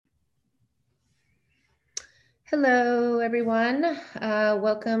Hello, everyone.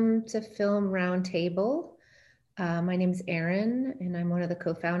 Welcome to Film Roundtable. My name is Erin, and I'm one of the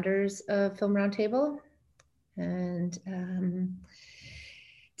co-founders of Film Roundtable. And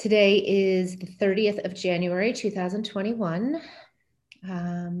today is the 30th of January, 2021.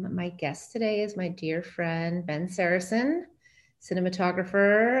 My guest today is my dear friend, Ben Saracen,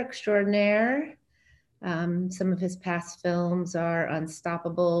 cinematographer extraordinaire. Some of his past films are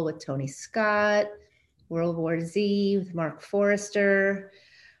Unstoppable with Tony Scott, World War Z with Mark Forrester.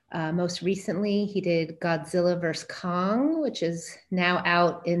 Most recently, he did Godzilla vs. Kong, which is now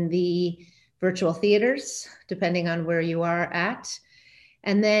out in the virtual theaters, depending on where you are at.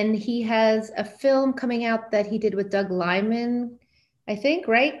 And then he has a film coming out that he did with Doug Liman, I think,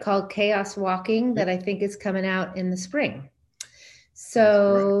 right? Called Chaos Walking, that Yep, I think is coming out in the spring. that's correct.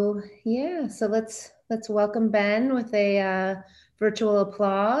 So yeah, so let's welcome Ben with a virtual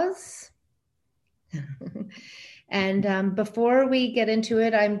applause. And before we get into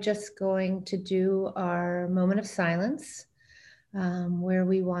it, I'm just going to do our moment of silence, where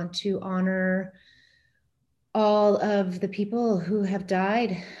we want to honor all of the people who have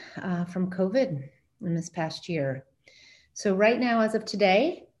died from COVID in this past year. So, right now, as of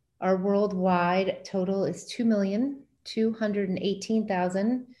today, our worldwide total is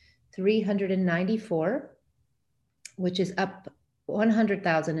 2,218,394, which is up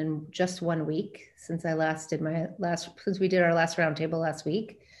 100,000 in just 1 week since we did our last roundtable last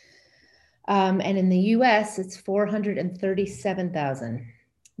week. And in the US, it's 437,000,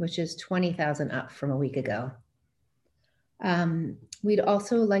 which is 20,000 up from a week ago. We'd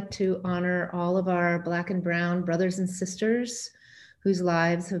also like to honor all of our Black and Brown brothers and sisters whose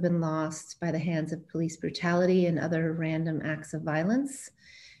lives have been lost by the hands of police brutality and other random acts of violence,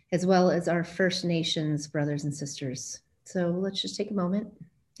 as well as our First Nations brothers and sisters. So let's just take a moment.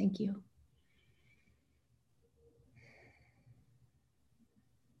 Thank you.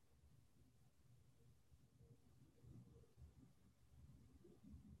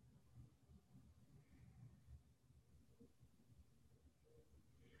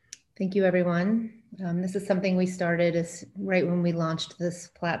 Thank you, everyone. This is something we started as right when we launched this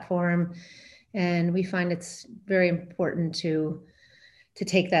platform, and we find it's very important to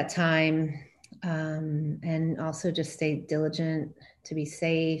take that time, and also just stay diligent, to be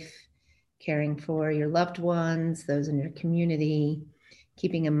safe, caring for your loved ones, those in your community,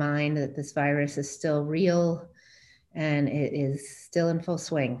 keeping in mind that this virus is still real and it is still in full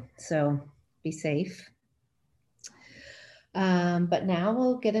swing. So be safe. But now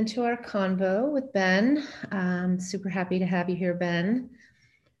we'll get into our convo with Ben. Super happy to have you here, Ben.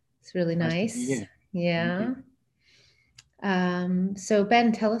 It's really Nice to be nice. here. Thank Yeah. you. So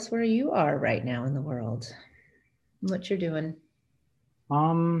Ben, tell us where you are right now in the world, what you're doing.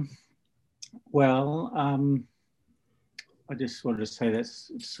 Um, well, I just wanted to say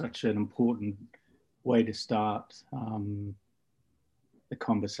that's such an important way to start the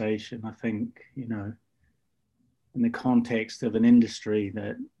conversation. I think, in the context of an industry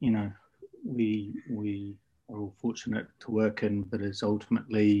that, we are all fortunate to work in, but is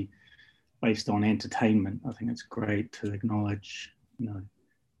ultimately based on entertainment. I think it's great to acknowledge,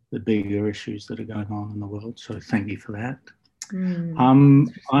 the bigger issues that are going on in the world. So thank you for that. Thanks for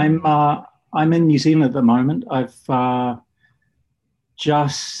saying that. I'm in New Zealand at the moment. I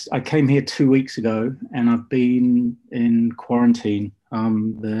came here 2 weeks ago, and I've been in quarantine.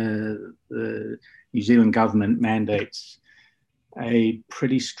 The New Zealand government mandates a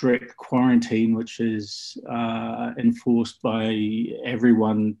pretty strict quarantine, which is enforced by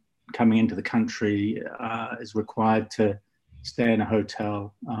everyone coming into the country. Is required to stay in a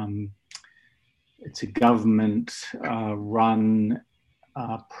hotel. It's a government run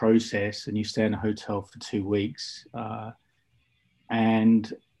process, and you stay in a hotel for 2 weeks,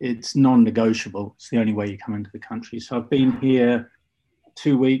 and it's non-negotiable. It's the only way you come into the country. So I've been here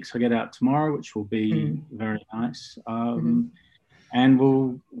 2 weeks. I get out tomorrow, which will be very nice, Mm-hmm. and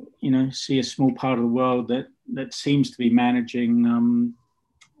we'll, see a small part of the world that seems to be managing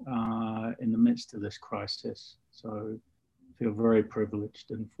in the midst of this crisis. So I feel very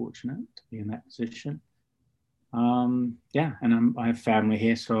privileged and fortunate to be in that position. Yeah, and I have family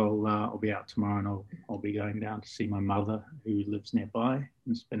here, so I'll be out tomorrow, and I'll be going down to see my mother, who lives nearby,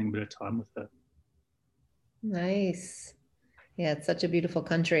 and spending a bit of time with her. Nice. Yeah, it's such a beautiful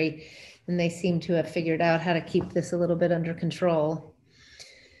country, and they seem to have figured out how to keep this a little bit under control.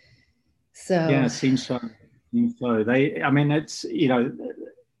 Yeah, So, it seems so. I mean, it's,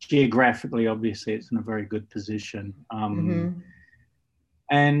 geographically, obviously, it's in a very good position, mm-hmm.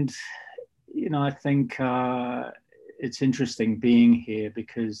 and I think it's interesting being here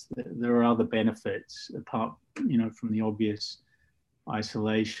because there are other benefits apart, from the obvious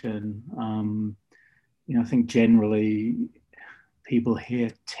isolation. I think generally people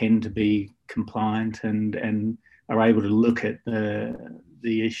here tend to be compliant and are able to look at the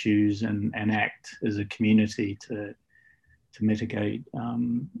issues and act as a community to mitigate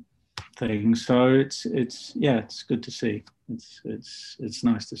things. So it's good to see. It's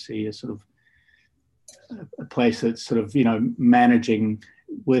nice to see a sort of a place that's sort of managing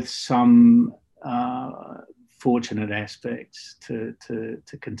with some fortunate aspects to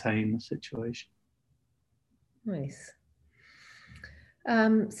contain the situation. Nice.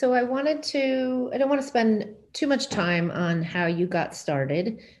 So I don't want to spend too much time on how you got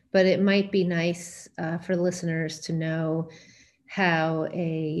started, but it might be nice for listeners to know how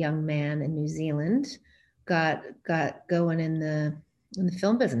a young man in New Zealand got going in the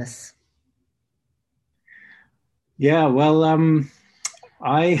film business. Yeah, well,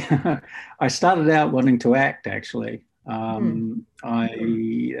 I I started out wanting to act actually. That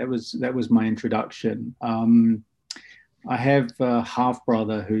was my introduction. I have a half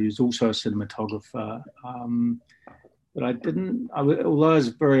brother who's also a cinematographer, but although I was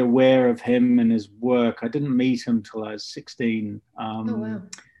very aware of him and his work, I didn't meet him till I was 16. Oh wow!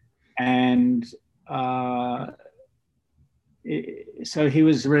 And so he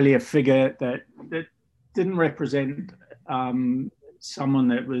was really a figure that didn't represent someone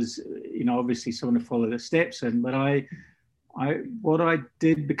that was, obviously someone to follow the steps in. But what I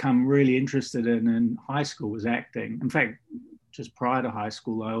did become really interested in high school was acting. In fact, just prior to high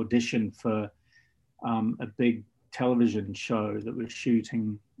school, I auditioned for a big television show that was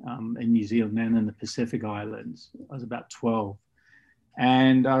shooting in New Zealand and in the Pacific Islands. I was about 12.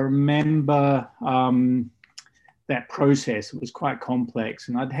 And I remember that process. It was quite complex,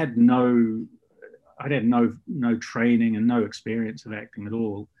 and I'd had no training and no experience of acting at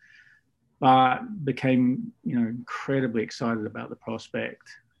all, but became incredibly excited about the prospect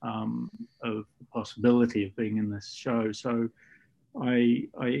of the possibility of being in this show. So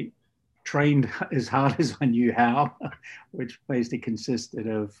I trained as hard as I knew how, which basically consisted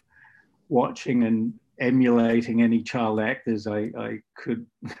of watching and emulating any child actors I could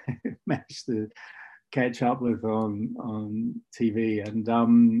manage to catch up with on TV. And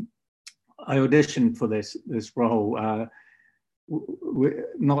I auditioned for this role.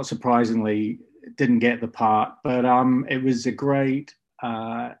 Not surprisingly, didn't get the part, but it was a great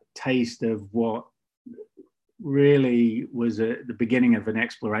taste of what really was the beginning of an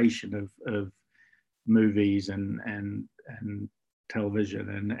exploration of movies and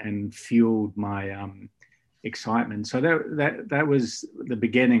television, and fueled my excitement. So that was the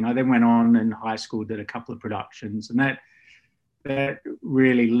beginning. I then went on in high school, did a couple of productions, and that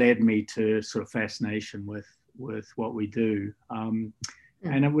really led me to sort of fascination with what we do. And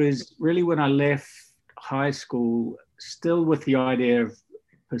it was really when I left high school, still with the idea of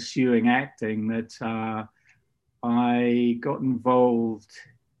pursuing acting, that I got involved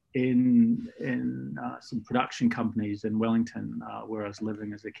in some production companies in Wellington, where I was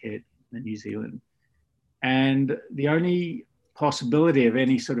living as a kid in New Zealand. And the only possibility of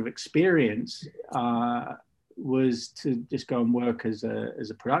any sort of experience was to just go and work as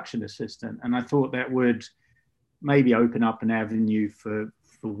a production assistant. And I thought that would maybe open up an avenue for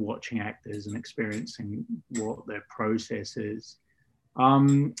watching actors and experiencing what their process is.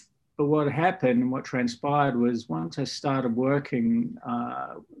 But what happened and what transpired was, once I started working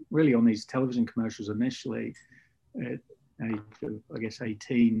really on these television commercials initially at age of, I guess,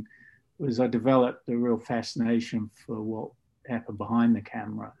 18, was I developed a real fascination for what happened behind the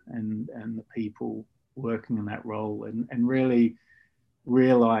camera and the people working in that role, and really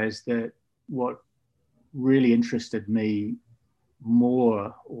realized that what really interested me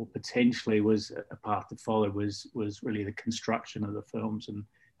more, or potentially was a path to follow, was really the construction of the films and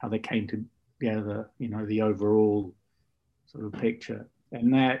how they came together, the overall sort of picture.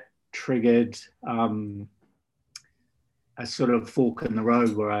 And that triggered a sort of fork in the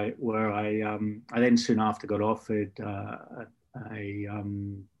road where I then soon after got offered a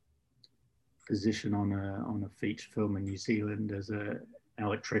position on a feature film in New Zealand as an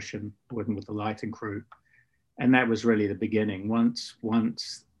electrician working with the lighting crew. And that was really the beginning. Once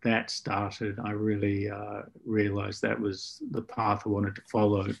that started, I really realized that was the path I wanted to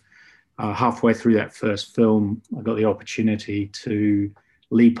follow. Halfway through that first film, I got the opportunity to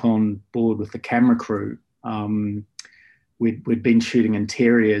leap on board with the camera crew. We'd been shooting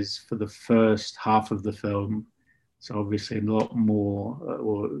interiors for the first half of the film, so obviously a lot more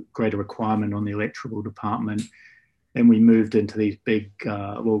or greater requirement on the electrical department. then we moved into these big,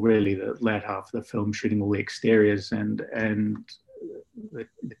 well, really the latter half of the film, shooting all the exteriors, and the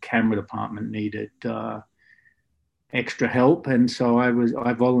camera department needed extra help, and so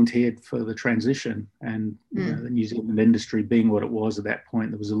I volunteered for the transition. And the New Zealand industry being what it was at that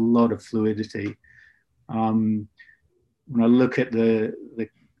point, there was a lot of fluidity. When I look at the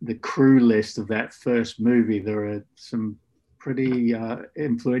crew list of that first movie, there are some pretty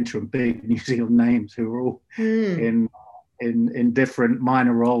influential and big New Zealand names who were all in different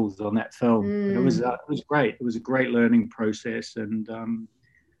minor roles on that film. And it was great. It was a great learning process, and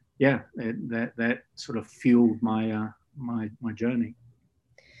that sort of fueled my my journey.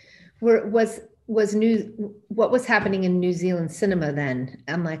 What was happening in New Zealand cinema then,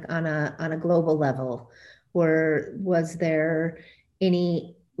 and like on a global level? Was there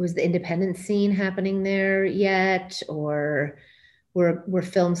was the independent scene happening there yet, or were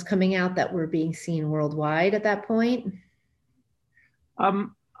films coming out that were being seen worldwide at that point?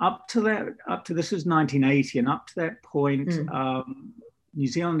 Up to this is 1980, and up to that point, New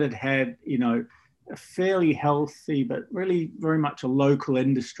Zealand had a fairly healthy, but really very much a local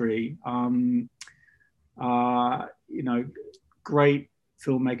industry. Great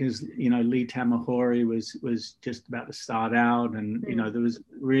filmmakers. Lee Tamahori was just about to start out, and there was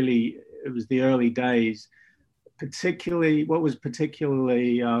really, it was the early days. Particularly, what was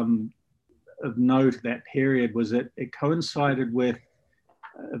particularly of note at that period was that it coincided with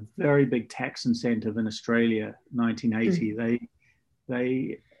a very big tax incentive in Australia, 1980.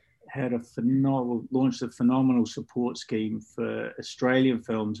 They had launched a phenomenal support scheme for Australian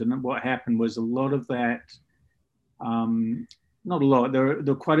films. And what happened was a lot of that, not a lot, there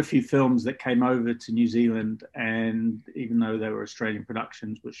were quite a few films that came over to New Zealand, and even though they were Australian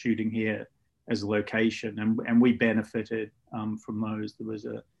productions, were shooting here as a location, and we benefited from those. There was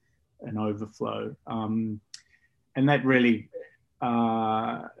an overflow. And that really,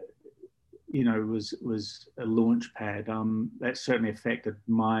 was a launch pad. That certainly affected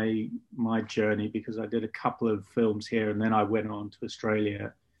my journey, because I did a couple of films here, and then I went on to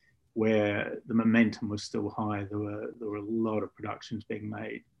Australia, where the momentum was still high. There were a lot of productions being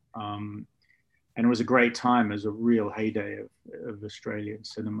made, and it was a great time. It was a real heyday of Australian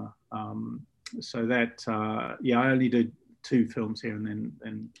cinema. So that I only did 2 films here, and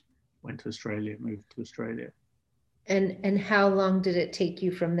then went to Australia, moved to Australia. And how long did it take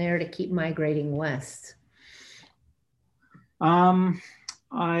you from there to keep migrating west?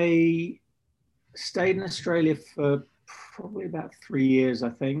 I stayed in Australia for probably about 3 years,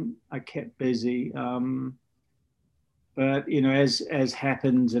 I think. I kept busy. But, as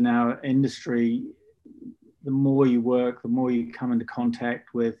happens in our industry, the more you work, the more you come into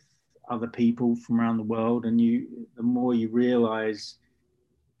contact with other people from around the world, and the more you realize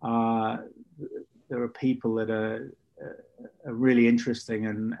there are people that are really interesting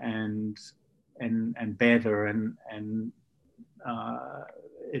and better, and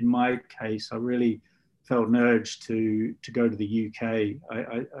in my case, I really felt an urge to go to the UK.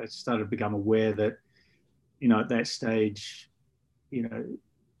 I started to become aware that at that stage,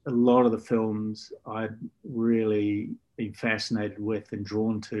 a lot of the films I'd really been fascinated with and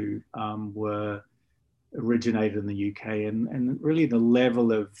drawn to were originated in the UK, and really the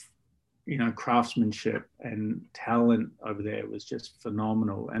level of craftsmanship and talent over there was just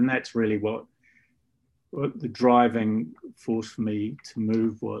phenomenal. And that's really what the driving force for me to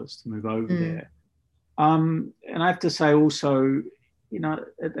move over there. And I have to say also,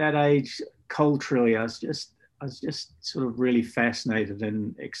 at that age, culturally, I was just sort of really fascinated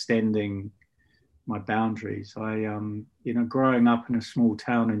in extending my boundaries. Growing up in a small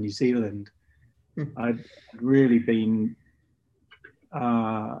town in New Zealand, I'd really been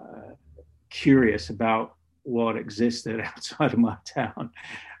curious about what existed outside of my town,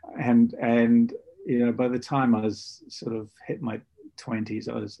 and by the time I was sort of hit my 20s,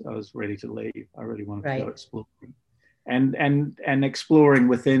 I was ready to leave. I really wanted to go exploring, and exploring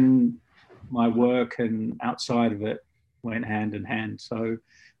within my work and outside of it went hand in hand. So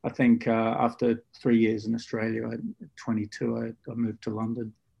I think after 3 years in Australia, at 22, I moved to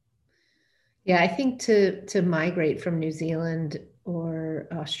London. Yeah, I think to migrate from New Zealand or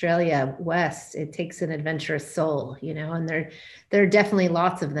Australia west, it takes an adventurous soul, and there are definitely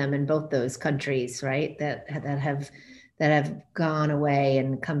lots of them in both those countries, right? That have gone away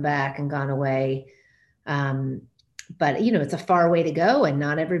and come back and gone away. But it's a far way to go, and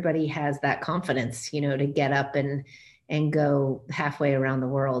not everybody has that confidence, to get up and go halfway around the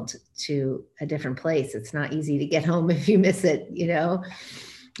world to a different place. It's not easy to get home if you miss it,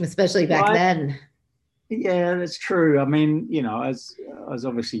 especially back then. Yeah, that's true. I mean, I was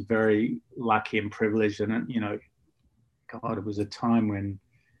obviously very lucky and privileged, and God, it was a time when,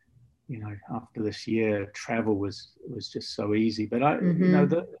 after this year, travel was just so easy. But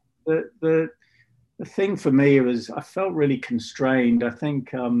the thing for me was I felt really constrained. I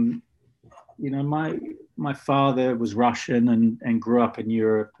think, my father was Russian and grew up in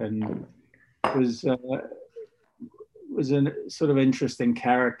Europe and was a sort of interesting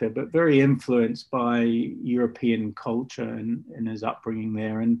character, but very influenced by European culture and his upbringing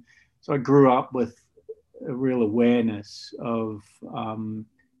there. And so I grew up with a real awareness of,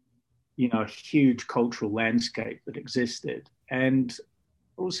 a huge cultural landscape that existed. And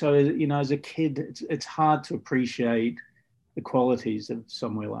also, as a kid, it's hard to appreciate the qualities of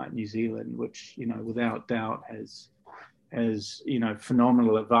somewhere like New Zealand, which, without doubt has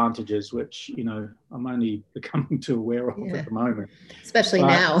phenomenal advantages, which, I'm only becoming too aware of at the moment. Especially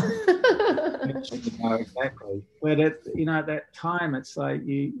now. Exactly. But at that time, it's like,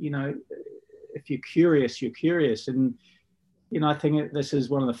 if you're curious, you're curious. And, I think this is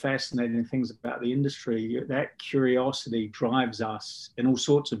one of the fascinating things about the industry. That curiosity drives us in all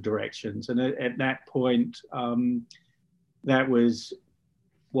sorts of directions. And at that point, that was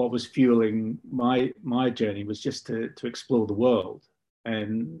what was fueling my journey, was just to explore the world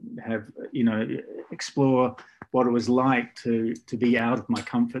and have, explore what it was like to be out of my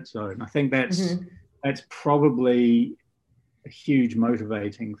comfort zone. I think that's probably a huge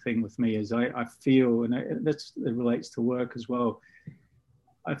motivating thing with me, is I feel, and it relates to work as well,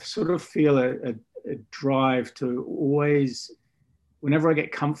 I sort of feel a drive to always, whenever I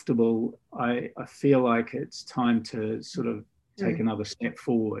get comfortable, I feel like it's time to sort of take another step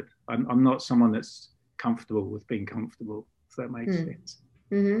forward. I'm not someone that's comfortable with being comfortable, if that makes sense.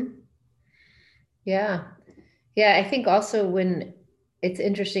 Mm-hmm. Yeah. I think also when it's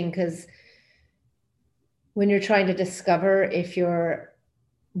interesting, because when you're trying to discover if you're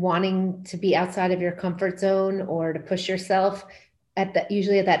wanting to be outside of your comfort zone or to push yourself,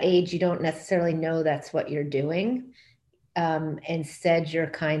 usually at that age, you don't necessarily know that's what you're doing. Instead, you're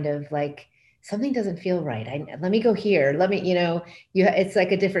kind of like, something doesn't feel right. Let me go here. Let me, it's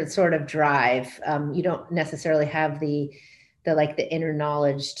like a different sort of drive. You don't necessarily have the inner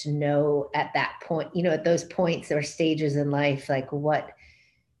knowledge to know at that point, at those points or stages in life, like what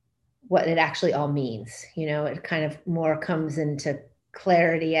it actually all means. It kind of more comes into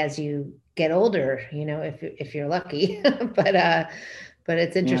clarity as you get older, if you're lucky, but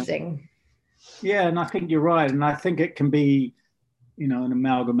it's interesting. Yeah. And I think you're right. And I think it can be, an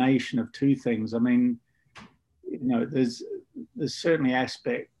amalgamation of two things. I mean, there's certainly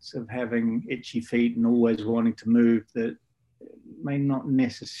aspects of having itchy feet and always wanting to move that may not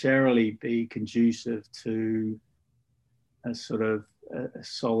necessarily be conducive to a sort of a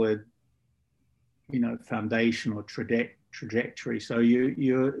solid, foundation or trajectory. So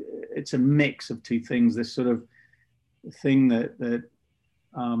it's a mix of two things. This sort of thing that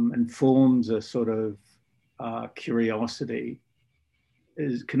informs a sort of curiosity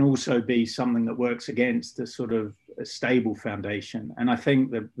can also be something that works against a sort of a stable foundation. And I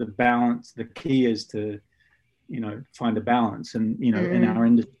think that the balance, the key is to, find a balance, and, in our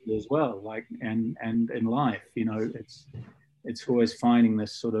industry as well, like, and in life, it's always finding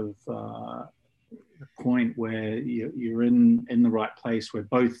this sort of point where you're in the right place, where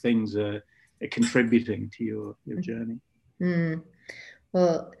both things are contributing to your journey.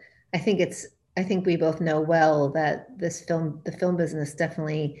 Well, I think we both know well that the film business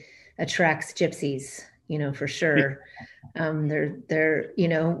definitely attracts gypsies, for sure. They're,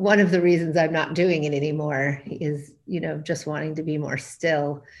 one of the reasons I'm not doing it anymore is, just wanting to be more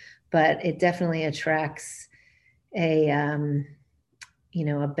still, but it definitely attracts a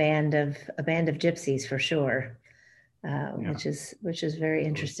band of gypsies for sure, which is very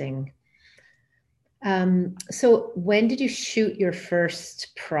interesting. So when did you shoot your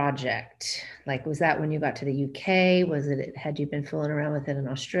first project? Like, was that when you got to the UK? Had you been fooling around with it in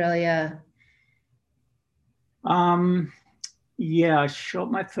Australia? I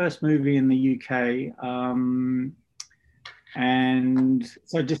shot my first movie in the UK. And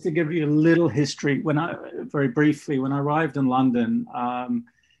so just to give you a little history, very briefly, when I arrived in London,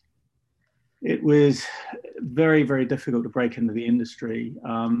 it was very, very difficult to break into the industry.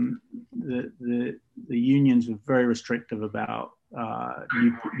 The unions were very restrictive about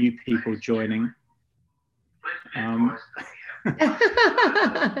new people joining. The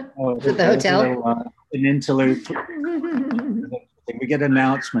hotel. An interlude. We get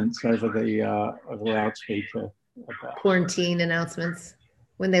announcements over the loudspeaker. Quarantine announcements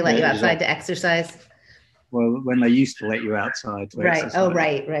when they let you outside to exercise. Well, when they used to let you outside to exercise. Oh,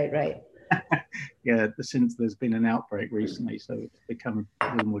 right. Yeah, since there's been an outbreak recently, so it's become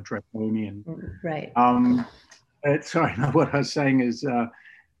a little more draconian. Right. Sorry, no, what I was saying is the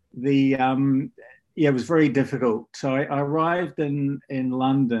yeah, it was very difficult. So I arrived in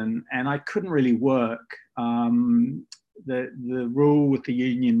London, and I couldn't really work. The rule with the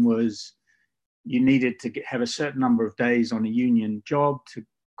union was you needed to have a certain number of days on a union job to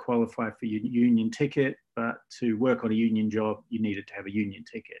qualify for your union ticket, but to work on a union job, you needed to have a union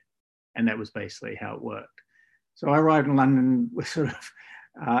ticket, and that was basically how it worked. So I arrived in London, sort of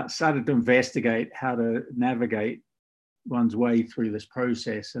started to investigate how to navigate one's way through this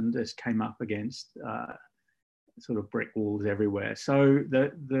process, and just came up against sort of brick walls everywhere. So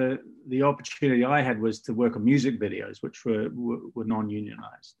the opportunity I had was to work on music videos, which were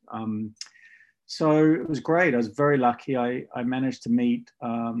non-unionized. So it was great. I was very lucky. I managed to meet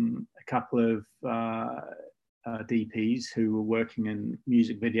a couple of DPs who were working in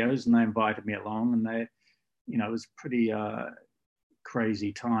music videos, and they invited me along, and they, you know, it was pretty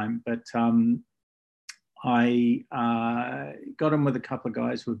crazy time, but I got in with a couple of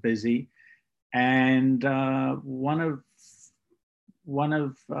guys who were busy, and one of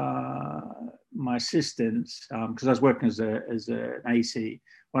my assistants, because I was working as an AC,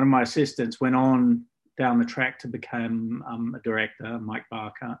 one of my assistants went on down the track to become a director, Mike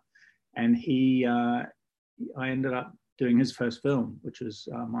Barker, and I ended up doing his first film, which was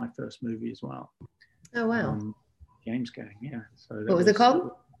my first movie as well. Oh wow! James Gang, yeah. So what was it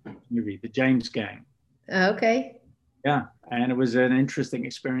called? Movie, The James Gang. Okay. Yeah, and it was an interesting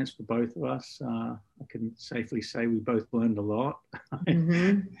experience for both of us. I can safely say we both learned a lot.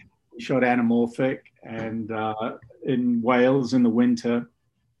 Mm-hmm. We shot anamorphic, and in Wales in the winter,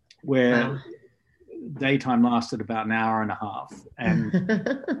 where daytime lasted about an hour and a half, and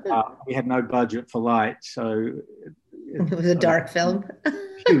we had no budget for lights, so it was a dark film.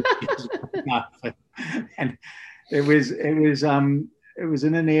 And it was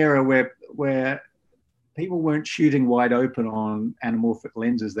in an era where people weren't shooting wide open on anamorphic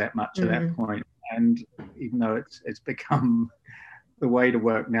lenses that much at that point. And even though it's become the way to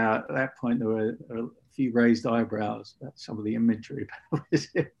work now, at that point there were a few raised eyebrows at some of the imagery.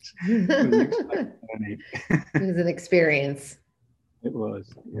 It was an experience. It was,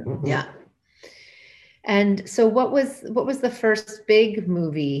 yeah. Yeah. And so what was the first big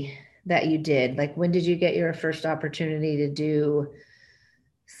movie that you did? Like, when did you get your first opportunity to do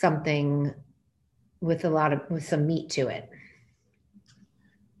something with some meat to it?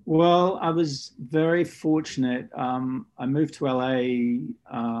 Well, I was very fortunate. I moved to LA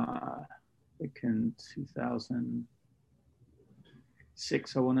I think in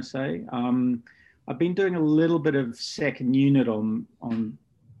 2006, I want to say. I've been doing a little bit of second unit on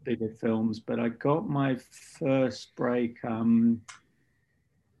bigger films, but I got my first break.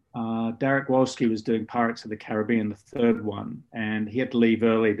 Derek Wolski was doing Pirates of the Caribbean, the third one, and he had to leave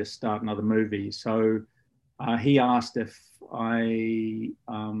early to start another movie. So he asked if I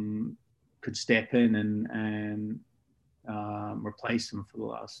could step in and replace him for the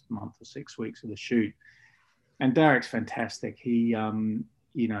last month or 6 weeks of the shoot. And Derek's fantastic. He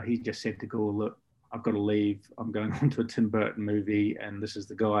just said to Gore, look, I've got to leave. I'm going on to a Tim Burton movie, and this is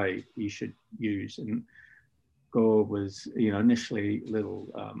the guy you should use. And Gore was, initially a little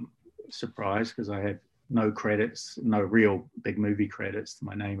surprised because I had no credits, no real big movie credits to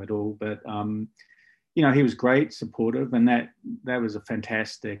my name at all. But, he was great, supportive, and that was a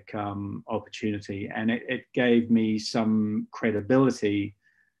fantastic opportunity. And it gave me some credibility.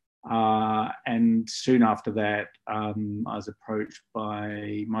 And soon after that, I was approached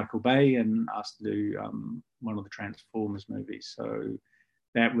by Michael Bay and asked to do one of the Transformers movies. So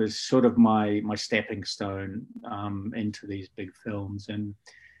that was sort of my stepping stone into these big films. And,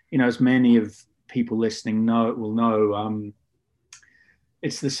 as many of people listening will know,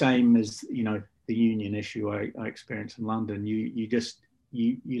 it's the same as, the union issue I experienced in London. You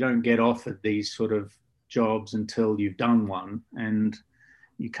don't get offered these sort of jobs until you've done one, and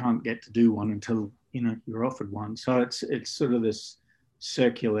you can't get to do one until you're offered one. So it's sort of this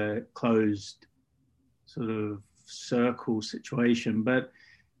circular, closed sort of circle situation. But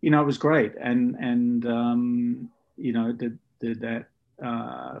it was great, and did that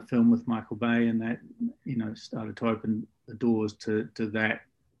film with Michael Bay, and that started to open the doors to that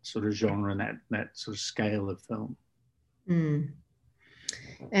sort of genre and that sort of scale of film.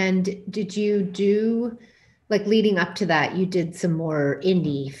 And did you do, like, leading up to that, you did some more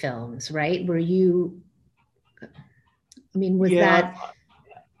indie films, right? Was that?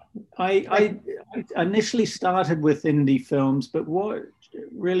 I initially started with indie films, but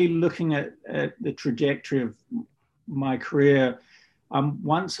really looking at the trajectory of my career,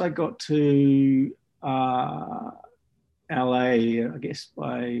 once I got to LA, I guess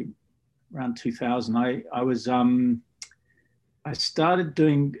by around 2000, I was I started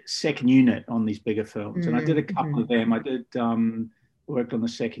doing second unit on these bigger films, and I did a couple of them. I did worked on the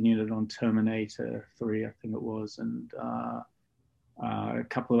second unit on Terminator 3, I think it was, and a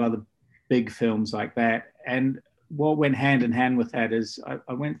couple of other big films like that. And what went hand in hand with that is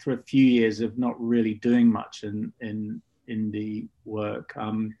I went through a few years of not really doing much in indie work.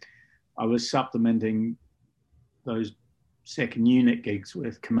 I was supplementing those second unit gigs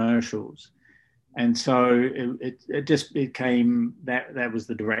with commercials. And so it just became that was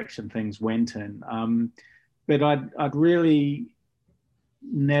the direction things went in. But I'd really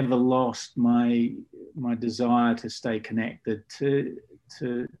never lost my desire to stay connected to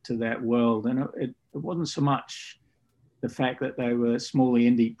that world. And it wasn't so much the fact that they were small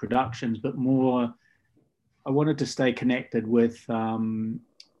indie productions, but more I wanted to stay connected with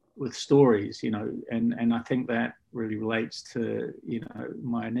stories, and I think that really relates to,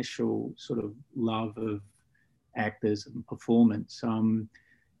 my initial sort of love of actors and performance.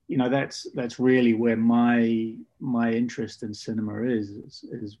 That's really where my interest in cinema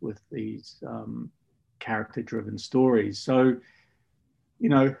is with these character-driven stories. So,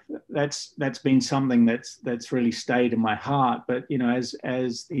 that's been something that's really stayed in my heart. But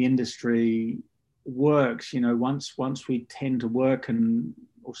as the industry works, once we tend to work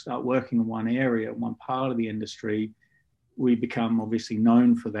or start working in one area, one part of the industry, we become obviously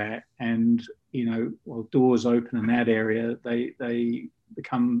known for that. And while doors open in that area, they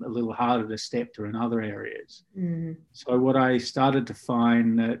become a little harder to step through in other areas. So what I started to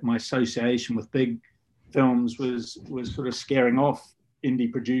find that my association with big films was sort of scaring off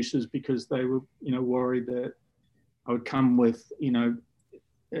indie producers, because they were worried that I would come with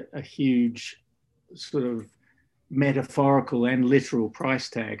a huge sort of metaphorical and literal price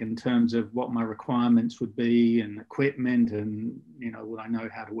tag in terms of what my requirements would be, and equipment, and would I know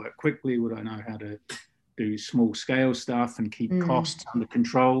how to work quickly, would I know how to do small scale stuff and keep costs under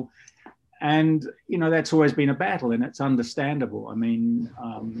control. And that's always been a battle, and it's understandable. I mean,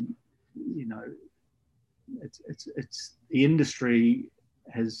 it's the industry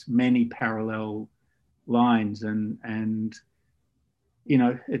has many parallel lines, and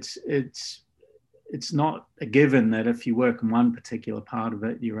it's not a given that if you work in one particular part of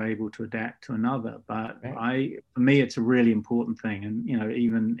it, you're able to adapt to another. But for me, it's a really important thing. And,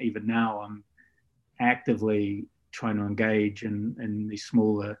 even now I'm actively trying to engage in these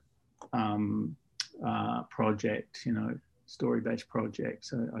smaller projects, story-based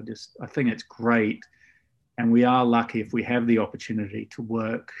projects. I think it's great. And we are lucky if we have the opportunity to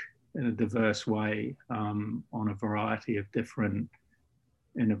work in a diverse way on a variety of different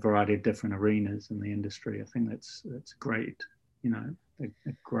arenas in the industry. I think that's great, a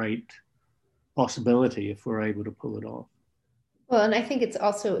great possibility if we're able to pull it off. Well, and I think it's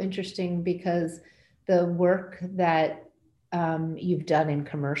also interesting because the work that you've done in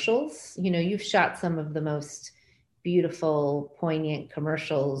commercials, you've shot some of the most beautiful, poignant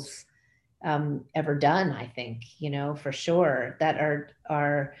commercials ever done, I think, for sure, that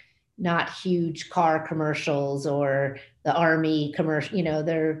are not huge car commercials or the Army commercial,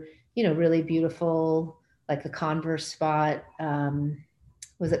 they're, really beautiful, like the Converse spot.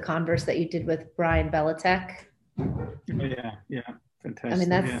 Was it Converse that you did with Brian Belichick? Yeah. Fantastic. I mean,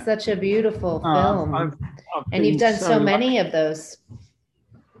 that's such a beautiful film. I've and you've done so many of those.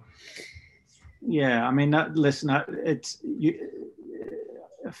 Yeah. I mean, listen, I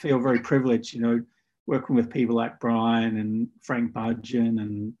feel very privileged, working with people like Brian and Frank Budgeon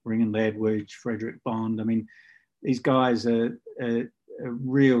and Ringen Ledwidge, Frederick Bond. I mean, these guys are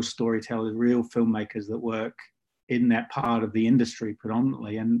real storytellers, real filmmakers that work in that part of the industry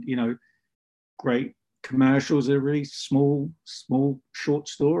predominantly. And, great commercials are really small, short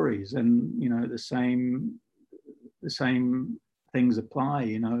stories. And, the same things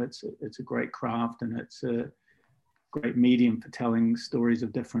apply. It's a great craft, and it's a great medium for telling stories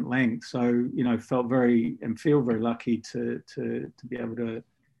of different lengths. So, feel very lucky to be able to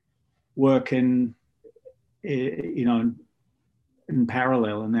work in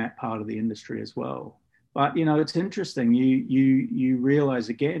parallel in that part of the industry as well. But, it's interesting. You realize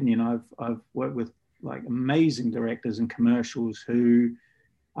again, I've worked with like amazing directors and commercials who,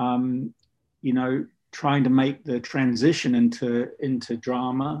 trying to make the transition into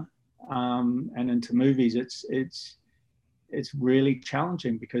drama and into movies, it's really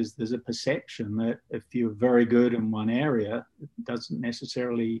challenging, because there's a perception that if you're very good in one area, it doesn't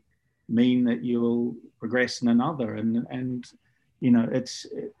necessarily mean that you'll progress in another. And it's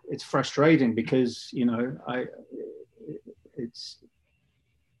frustrating, because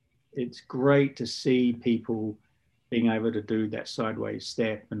it's great to see people being able to do that sideways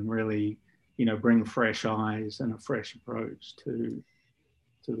step and really, bring fresh eyes and a fresh approach to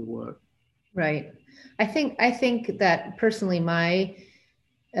the work. Right. I think that personally, my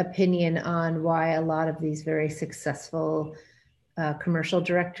opinion on why a lot of these very successful commercial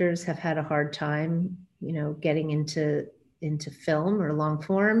directors have had a hard time, getting into film or long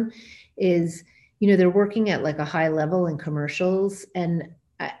form is, they're working at like a high level in commercials, and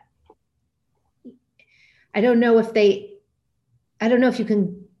I don't know if I don't know if you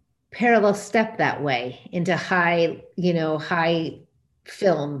can parallel step that way into high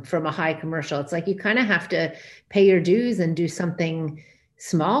film from a high commercial. It's like you kind of have to pay your dues and do something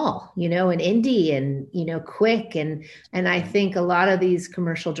small, and indie and, quick. And I think a lot of these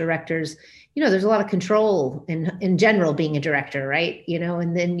commercial directors, there's a lot of control in general being a director, right?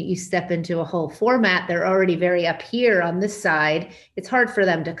 And then you step into a whole format. They're already very up here on this side. It's hard for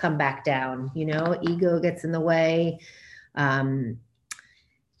them to come back down, ego gets in the way. Um,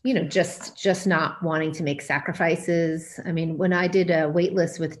 just not wanting to make sacrifices. I mean, when I did a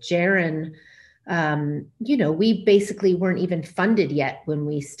waitlist with Jaron, we basically weren't even funded yet when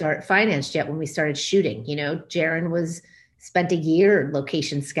we financed yet when we started shooting. Jaron was spent a year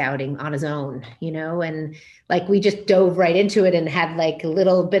location scouting on his own, and like we just dove right into it and had like a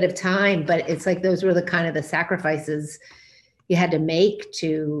little bit of time, but it's like those were the kind of the sacrifices you had to make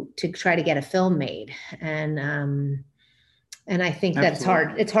to try to get a film made. And I think that's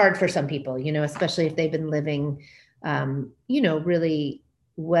hard. It's hard for some people, especially if they've been living, really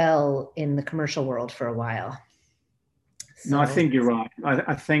well in the commercial world for a while. So. No, I think you're right.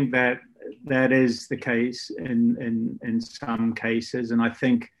 I think that is the case in some cases. And I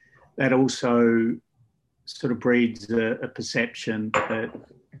think that also sort of breeds a perception that,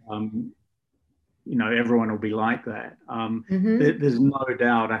 everyone will be like that. There's no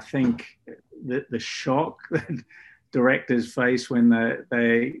doubt. I think that the shock that directors face when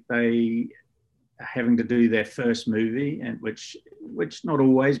they are having to do their first movie, and which not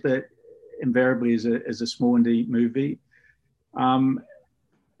always, but invariably is a small indie movie,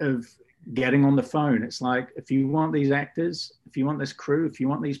 of getting on the phone. It's like, if you want these actors, if you want this crew, if you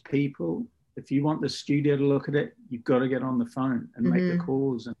want these people, if you want the studio to look at it, you've got to get on the phone and make the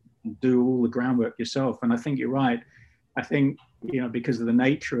calls and do all the groundwork yourself. And I think you're right. I think, because of the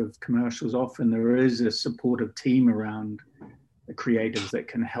nature of commercials, often there is a supportive team around the creatives that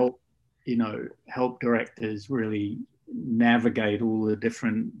can help directors really navigate all the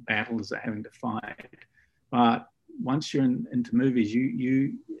different battles they're having to fight. But once you're into movies,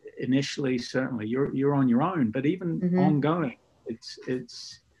 you initially, certainly you're on your own, but even ongoing,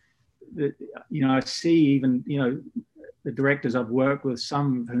 it's I see even, the directors I've worked with,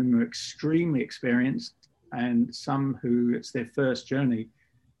 some of whom are extremely experienced, and some who it's their first journey.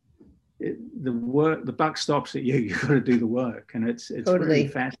 The buck stops at you. You've got to do the work, and it's totally really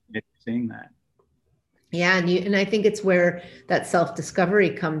fascinating seeing that. Yeah, and I think it's where that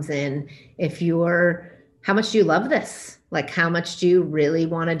self-discovery comes in. How much do you love this? Like, how much do you really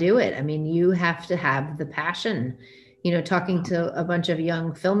want to do it? I mean, you have to have the passion. Talking to a bunch of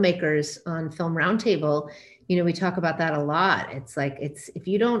young filmmakers on Film Roundtable, we talk about that a lot. It's like, if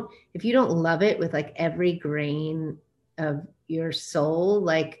you don't love it with like every grain of your soul,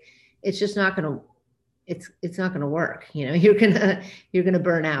 like it's just not going to, it's not going to work. You're going to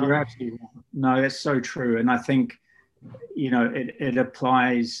burn out. You're absolutely right. No, that's so true. And I think, it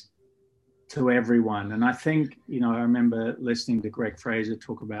applies to everyone. And I think, I remember listening to Greg Fraser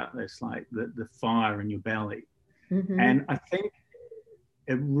talk about this, like the fire in your belly. And I think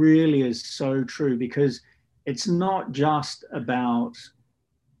it really is so true, because it's not just about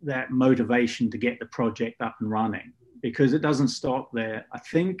that motivation to get the project up and running, because it doesn't stop there. I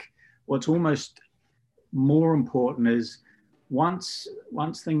think what's almost more important is once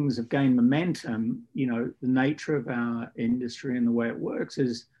things have gained momentum, the nature of our industry and the way it works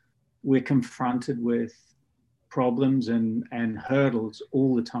is we're confronted with problems and hurdles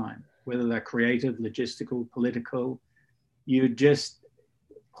all the time, whether they're creative, logistical, political. You're just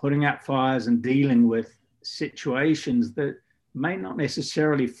putting out fires and dealing with situations that may not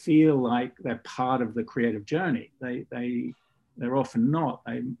necessarily feel like they're part of the creative journey. They're often not.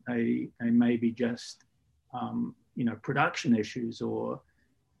 They may be just production issues or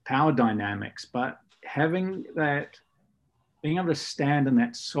power dynamics. But having that, being able to stand in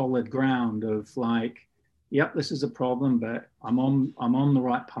that solid ground of like, yep, this is a problem, but I'm on the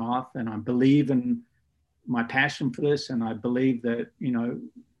right path, and I believe in my passion for this, and I believe that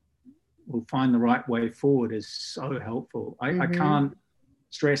we'll find the right way forward, is so helpful. I can't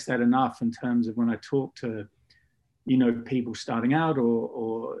stress that enough in terms of when I talk to people starting out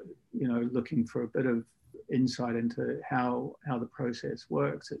or looking for a bit of insight into how the process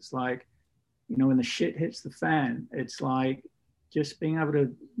works. It's like, when the shit hits the fan, it's like just being able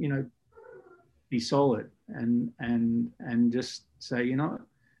to, be solid and just say,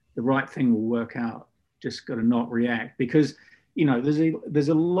 the right thing will work out. Just got to not react, because there's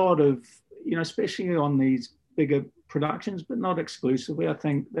a lot of, especially on these bigger productions, but not exclusively. I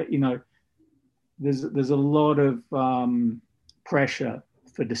think that there's a lot of pressure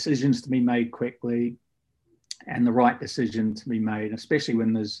for decisions to be made quickly and the right decision to be made, especially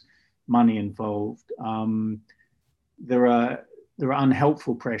when there's money involved. There are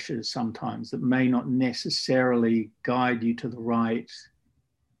unhelpful pressures sometimes that may not necessarily guide you to the right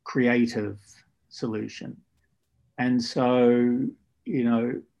creative solution. And so,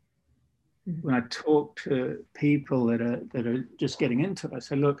 when I talk to people that are just getting into it, I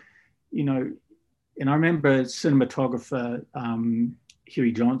say, look, and I remember cinematographer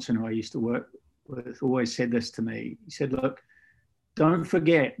Huey Johnson, who I used to work with, always said this to me. He said, look, don't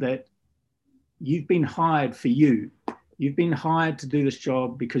forget that you've been hired for you. You've been hired to do this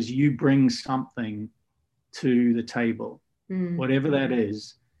job because you bring something to the table, whatever that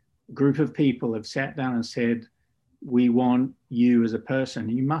is. A group of people have sat down and said, we want you as a person.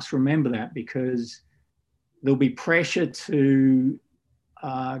 And you must remember that, because there'll be pressure to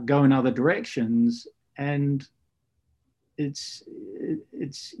go in other directions, and it's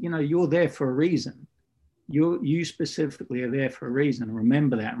you're there for a reason. You specifically are there for a reason.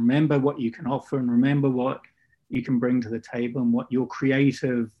 Remember that. Remember what you can offer, and remember what you can bring to the table and what your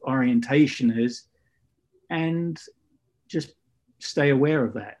creative orientation is, and just stay aware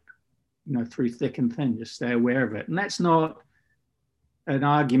of that, through thick and thin. Just stay aware of it. And that's not an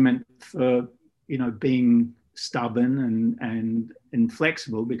argument for, being stubborn and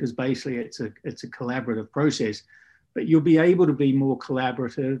inflexible, because basically it's a collaborative process. But you'll be able to be more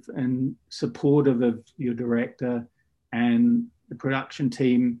collaborative and supportive of your director and the production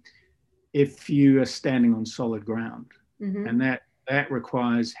team if you are standing on solid ground. Mm-hmm. And that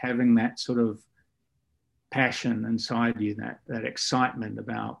requires having that sort of passion inside you, that excitement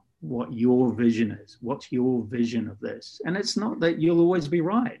about what your vision is. What's your vision of this? And it's not that you'll always be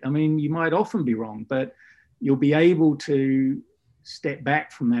right. I mean, you might often be wrong, but you'll be able to step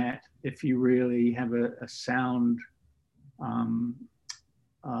back from that if you really have a sound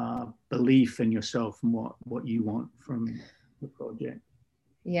belief in yourself and what you want from the project.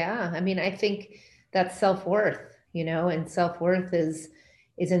 Yeah, I mean, I think that's self-worth, and self-worth is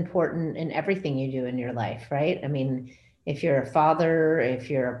important in everything you do in your life, right? I mean, if you're a father,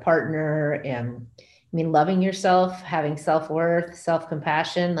 if you're a partner, loving yourself, having self-worth,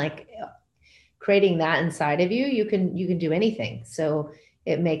 self-compassion, like creating that inside of you, you can do anything. So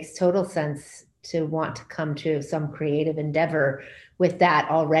it makes total sense to want to come to some creative endeavor with that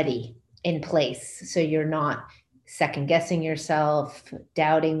already in place. So you're not second guessing yourself,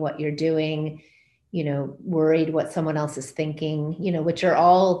 doubting what you're doing, worried what someone else is thinking, which are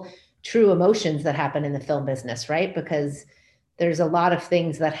all true emotions that happen in the film business, right? Because there's a lot of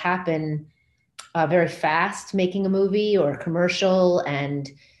things that happen very fast making a movie or a commercial. And,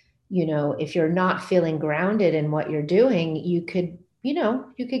 if you're not feeling grounded in what you're doing, you could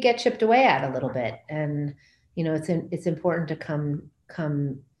get chipped away at a little bit. And, it's important to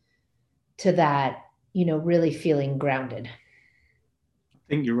come to that, really feeling grounded. I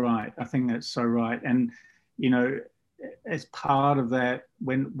think you're right. I think that's so right. And, as part of that,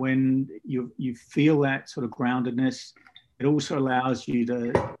 when you feel that sort of groundedness, it also allows you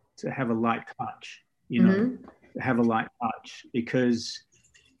to have a light touch, to have a light touch, because,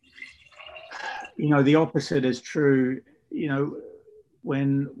 the opposite is true.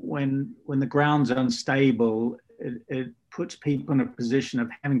 When the ground's unstable, it puts people in a position of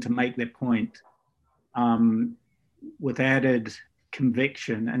having to make their point with added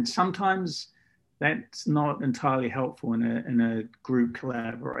conviction, and sometimes that's not entirely helpful in a group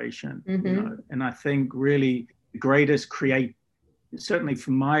collaboration. And I think really the greatest certainly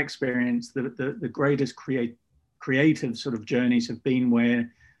from my experience, the greatest creative sort of journeys have been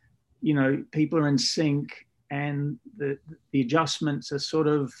where people are in sync and the adjustments are sort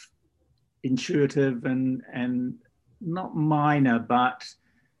of intuitive and not minor, but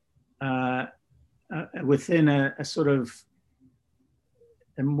within a sort of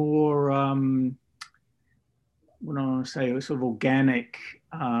a more what I want to say, a sort of organic,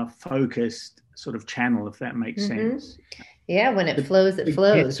 focused sort of channel, if that makes sense. Yeah, when it flows, it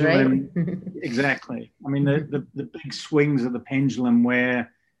flows, right? Exactly. I mean, the big swings of the pendulum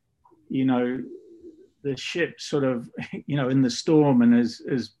where, the ship sort of, in the storm and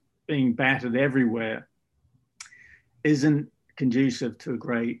is being battered everywhere isn't conducive to a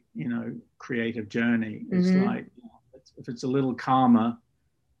great, creative journey. It's Mm-hmm. like, if it's a little calmer,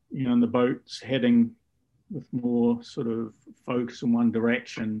 and the boat's heading with more sort of focus in one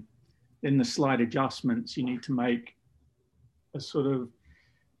direction, then the slight adjustments you need to make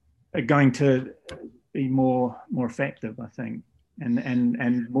are going to be more effective, I think,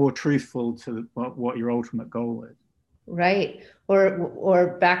 and more truthful to what your ultimate goal is. Right.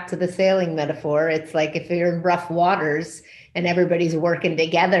 Or back to the sailing metaphor, it's like if you're in rough waters and everybody's working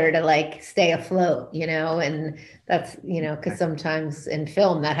together to like stay afloat, and that's, because sometimes in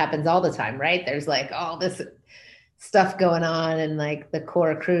film that happens all the time, right? There's like all this stuff going on and like the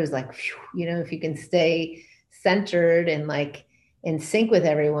core crew is like, whew, if you can stay centered and like in sync with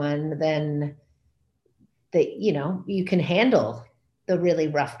everyone, then you can handle the really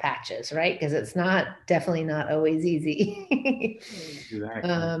rough patches, right? Because it's definitely not always easy. Exactly.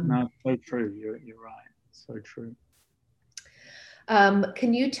 No, so true. You're right. So true.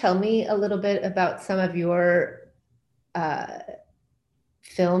 Can you tell me a little bit about some of your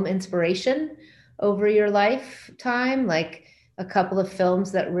film inspiration over your lifetime? Like a couple of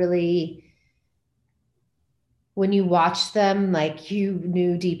films that really, when you watched them, like you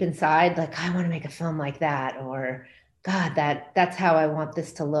knew deep inside, like, I want to make a film like that, or God, that's how I want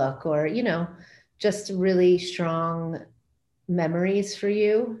this to look, or, just really strong memories for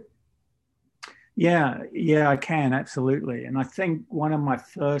you? Yeah, I can, absolutely. And I think one of my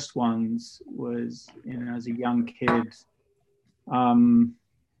first ones was, as a young kid, going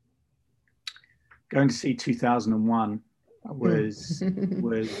to see 2001 was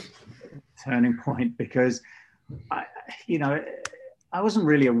a turning point, because I wasn't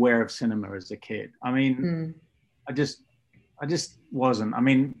really aware of cinema as a kid. I mean, I just wasn't. I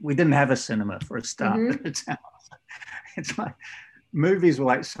mean, we didn't have a cinema for a start. It's like movies were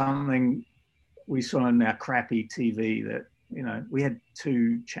like something we saw on our crappy TV that, we had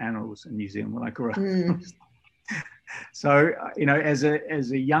 2 channels in New Zealand when I grew up. So, as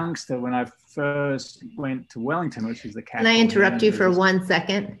a youngster, when I first went to Wellington, which is the capital. Can I interrupt you for 1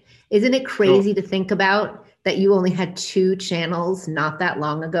 second? Isn't it crazy to think about that you only had 2 channels not that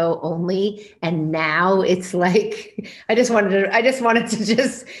long ago only, and now it's like I just wanted to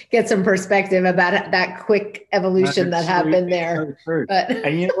just get some perspective about that quick evolution that happened there. So true. But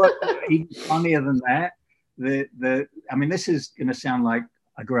and you know what? Even funnier than that, I mean, this is going to sound like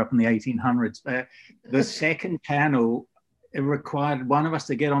I grew up in the 1800s, but the second channel, it required one of us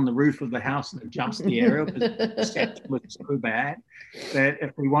to get on the roof of the house and adjust the aerial, because the reception was so bad that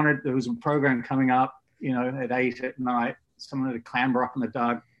if we wanted, there was a program coming up, at 8 at night, someone had to clamber up in the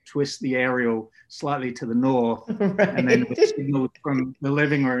dark, twist the aerial slightly to the north, right, and then the signal from the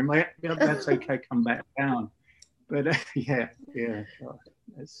living room, like, yeah, that's okay, come back down. But yeah,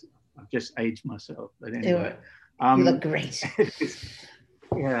 I've just aged myself. But anyway, you look great.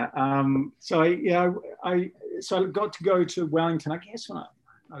 Yeah. So I got to go to Wellington, I guess, when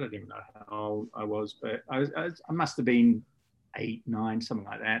I don't even know how old I was, but I must have been 8, 9, something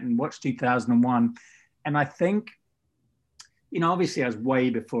like that, and watched 2001. And I think, obviously I was way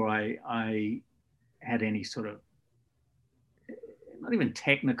before I had any sort of, not even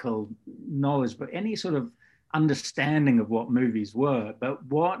technical knowledge, but any sort of understanding of what movies were. But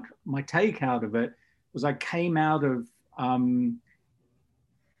what my take out of it was, I came out of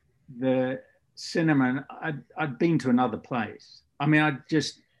the cinema, and I'd been to another place. I mean,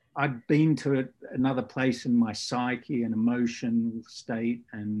 I'd been to another place in my psyche and emotional state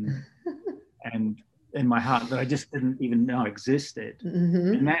and in my heart that I just didn't even know existed.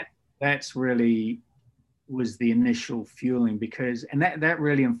 And that's really was the initial fueling, because, and that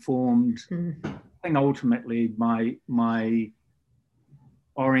really informed, I think, ultimately my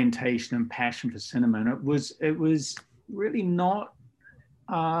orientation and passion for cinema. And it was really not,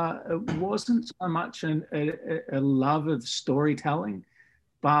 it wasn't so much a love of storytelling,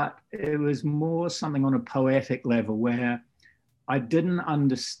 but it was more something on a poetic level, where I didn't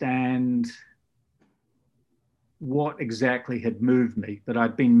understand what exactly had moved me, but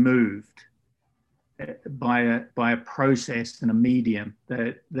I'd been moved by a process and a medium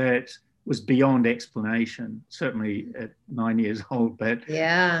that was beyond explanation, certainly at 9 years old. But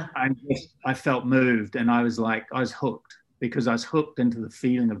yeah, I felt moved, and I was hooked, because I was hooked into the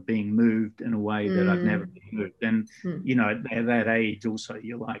feeling of being moved in a way that I'd never been moved. And, at that age also,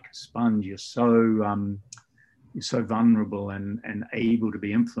 you're like a sponge. You're so vulnerable and able to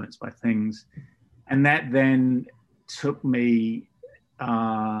be influenced by things. And that then took me,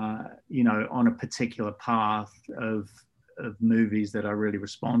 on a particular path of movies that I really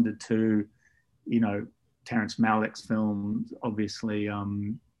responded to, Terrence Malick's films, obviously,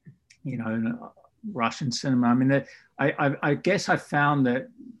 Russian cinema. I mean, I guess I found that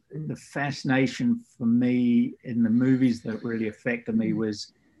the fascination for me in the movies that really affected me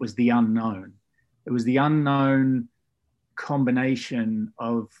was the unknown. It was the unknown combination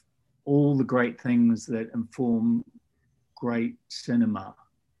of all the great things that inform great cinema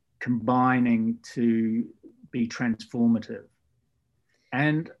combining to be transformative.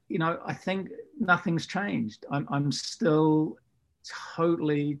 And, you know, I think nothing's changed. I'm still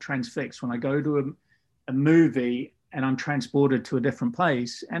totally transfixed when I go to a movie and I'm transported to a different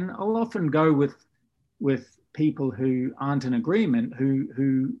place. And I'll often go with people who aren't in agreement,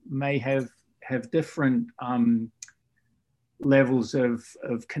 who may have different levels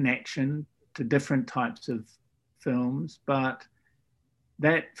of connection to different types of films. But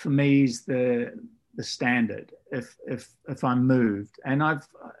that for me is the standard if I'm moved. And I've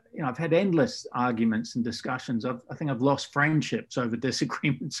had endless arguments and discussions. I think I've lost friendships over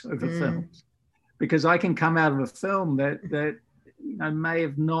disagreements over films, because I can come out of a film that you know may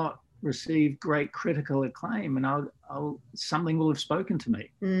have not received great critical acclaim, and I'll something will have spoken to me.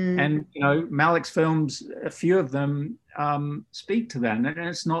 And you know, Malick's films, a few of them speak to that. And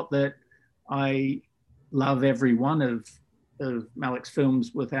it's not that I love every one of Malick's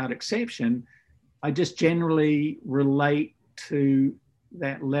films without exception. I just generally relate to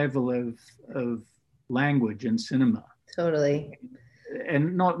that level of language in cinema. Totally.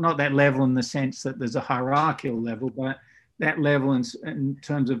 And not that level in the sense that there's a hierarchical level, but that level in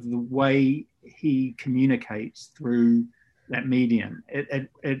terms of the way he communicates through that medium. It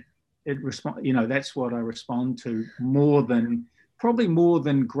respond, you know, that's what I respond to probably more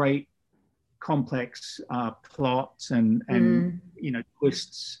than great complex plots and you know,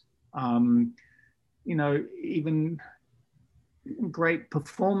 twists. You know, even great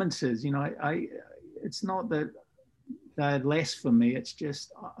performances. You know, I it's not that they're less for me. It's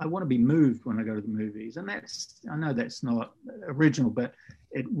just I want to be moved when I go to the movies, and I know that's not original, but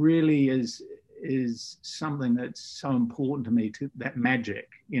it really is something that's so important to me. To that magic,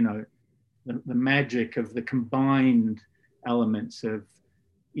 you know, the magic of the combined elements of,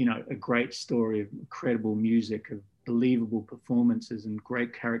 you know, a great story, of incredible music, of believable performances and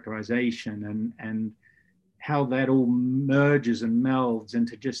great characterization, and how that all merges and melds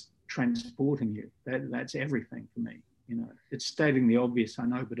into just transporting you. That's everything for me. You know, it's stating the obvious, I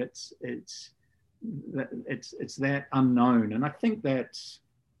know, but it's that unknown. And I think that's,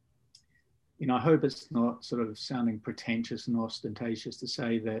 you know, I hope it's not sort of sounding pretentious and ostentatious to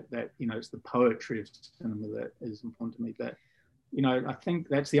say that you know, it's the poetry of cinema that is important to me. But, you know, I think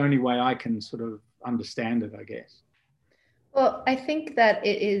that's the only way I can sort of understand it, I guess. Well, I think that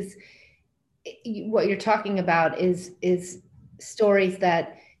it is what you're talking about is stories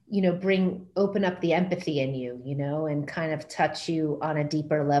that, you know, open up the empathy in you, you know, and kind of touch you on a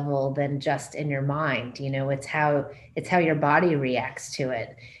deeper level than just in your mind. You know, it's how your body reacts to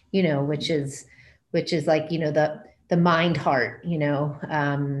it, you know, which is like, you know, the mind heart, you know,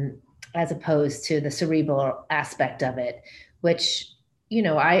 as opposed to the cerebral aspect of it, which, you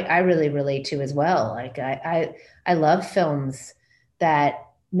know, I really relate to as well. Like I love films that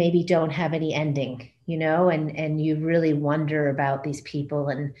maybe don't have any ending, you know, and you really wonder about these people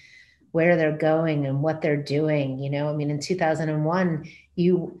and where they're going and what they're doing, you know. I mean, in 2001,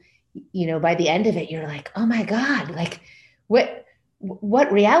 you know, by the end of it, you're like, oh my God, like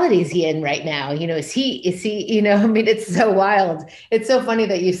what reality is he in right now? You know, is he, you know, I mean, it's so wild. It's so funny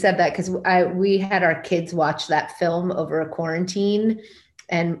that you said that, because we had our kids watch that film over a quarantine.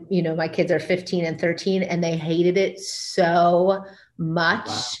 And, you know, my kids are 15 and 13, and they hated it so much.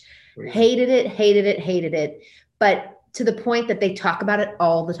 Wow. Hated it. But to the point that they talk about it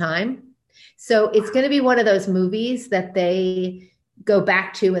all the time. So it's going to be one of those movies that they go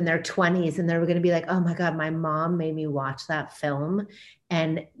back to in their 20s, and they're going to be like, oh my God, my mom made me watch that film.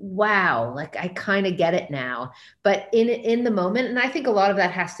 And wow, like I kind of get it now. But in the moment, and I think a lot of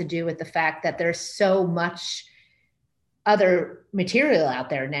that has to do with the fact that there's so much other material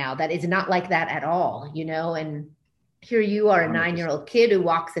out there now that is not like that at all, you know. And here you are, a 9-year-old kid who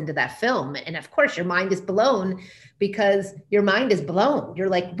walks into that film, and of course your mind is blown, because your mind is blown. You're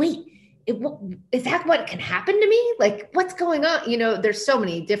like, wait, is that what can happen to me? Like, what's going on? You know, there's so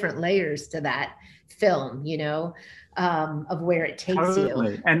many different layers to that film, you know, of where it takes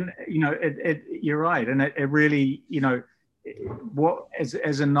you. And you know, you're right, and it really, you know, what as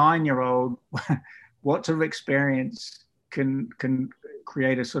a 9-year-old, what sort of experience can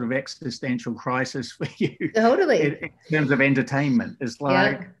create a sort of existential crisis for you. Totally. In terms of entertainment. It's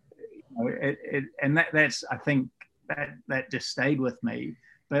like, yeah. You know, and that's, I think that just stayed with me.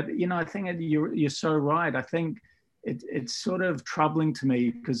 But, you know, I think you're so right. I think it's sort of troubling to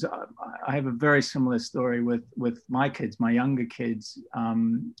me because I have a very similar story with my kids, my younger kids.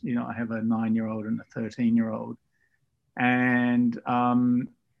 You know, I have a 9-year-old and a 13-year-old, and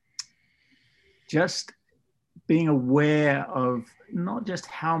just being aware of not just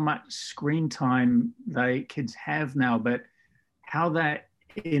how much screen time kids have now, but how they're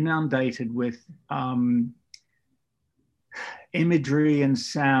inundated with imagery and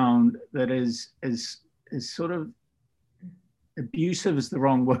sound that is sort of abusive is the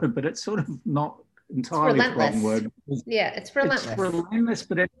wrong word, but it's sort of not entirely the wrong word. Yeah, it's relentless. It's relentless,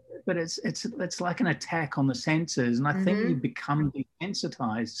 but it's like an attack on the senses, and I think you become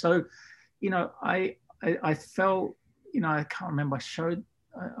desensitized. So, you know, I felt, you know, I can't remember.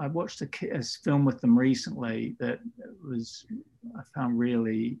 I watched a film with them recently that I found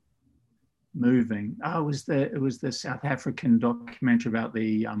really moving. It was the South African documentary about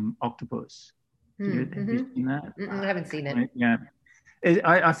the octopus. Have you seen that? I haven't seen it. Yeah,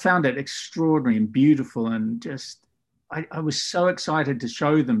 I found it extraordinary and beautiful, and just I was so excited to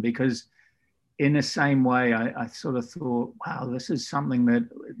show them because, in the same way, I sort of thought, wow, this is something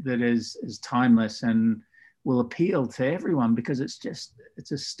that is timeless and will appeal to everyone because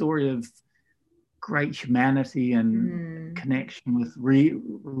it's a story of great humanity and connection with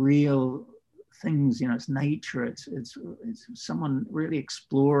real things. You know, it's nature. It's someone really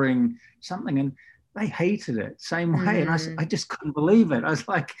exploring something, and they hated it same way. And I just couldn't believe it. I was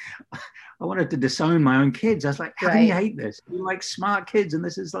like, I wanted to disown my own kids. I was like, how can you hate this? You're like smart kids, and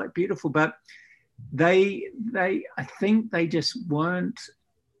this is like beautiful. But I think they just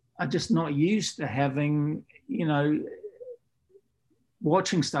are just not used to having, you know,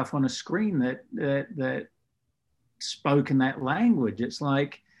 watching stuff on a screen that spoke in that language. It's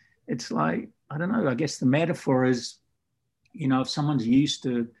like, I don't know, I guess the metaphor is, you know, if someone's used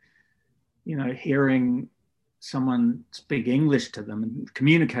to, you know, hearing someone speak English to them and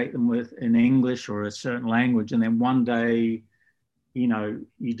communicate them in English or a certain language, and then one day, you know,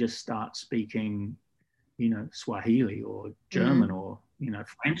 you just start speaking, you know, Swahili or German or, you know,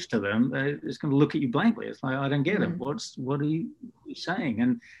 French to them, they're just going to look at you blankly. It's like, I don't get it. What are you saying?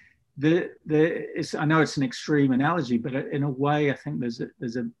 And I know it's an extreme analogy, but in a way, I think there's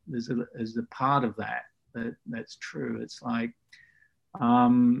a part of that's true. It's like,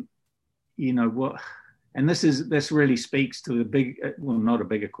 you know what, and this really speaks to the big, well, not a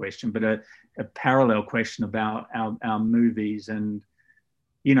bigger question, but a parallel question about our movies and,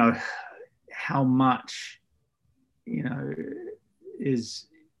 you know, how much, you know, is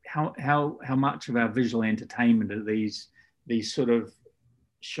how much of our visual entertainment are these sort of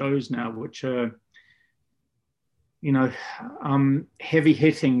shows now, which are, you know, heavy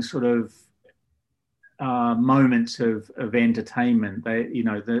hitting sort of moments of entertainment. They, you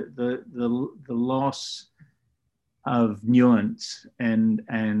know, the loss of nuance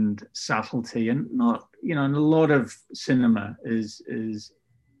and subtlety, and not, you know, and a lot of cinema is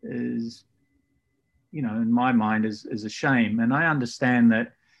you know, in my mind is a shame. And I understand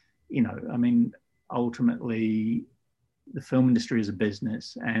that, you know, I mean, ultimately the film industry is a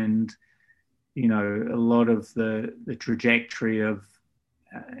business, and, you know, a lot of the trajectory of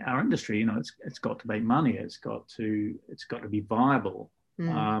our industry, you know, it's got to make money. It's got to be viable.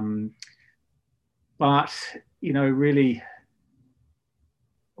 But, you know, really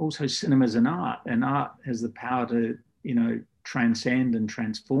also cinema's an art, and art has the power to, you know, transcend and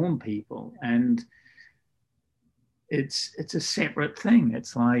transform people. And it's a separate thing.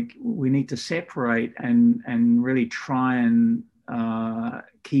 It's like we need to separate and really try and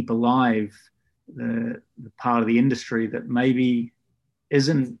keep alive the part of the industry that maybe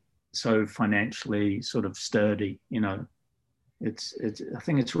isn't so financially sort of sturdy. You know, it's I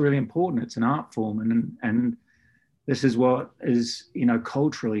think it's really important. It's an art form, and this is what is, you know,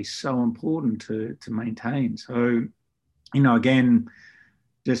 culturally so important to maintain. So, you know, again,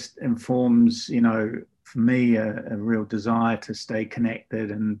 just informs, you know, for me, a real desire to stay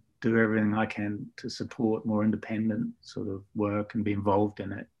connected and do everything I can to support more independent sort of work and be involved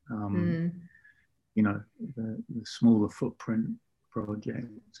in it. You know, the smaller footprint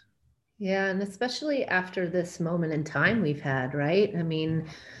projects. Yeah, and especially after this moment in time we've had, right? I mean,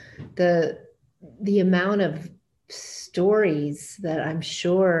 the amount of stories that I'm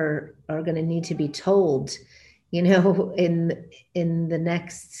sure are going to need to be told, you know, in the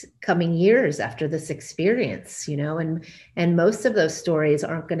next coming years after this experience, you know, and most of those stories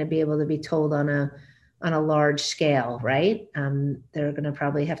aren't going to be able to be told on a large scale, right? They're going to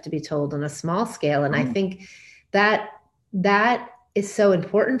probably have to be told on a small scale. And I think that is so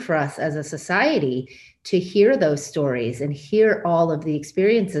important for us as a society to hear those stories and hear all of the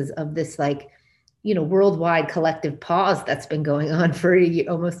experiences of this like worldwide collective pause that's been going on for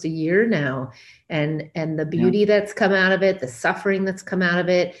almost a year now, and the Yeah. beauty that's come out of it, the suffering that's come out of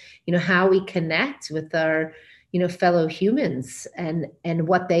it, how we connect with our fellow humans, and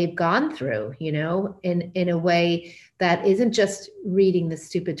what they've gone through, in a way that isn't just reading the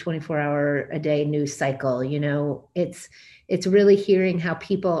stupid 24-hour a day news cycle. It's really hearing how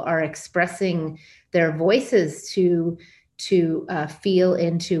people are expressing their voices to feel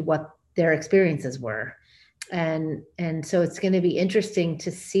into what their experiences were. And so it's going to be interesting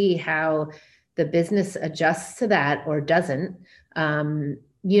to see how the business adjusts to that or doesn't, in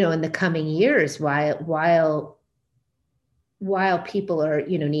the coming years, while people are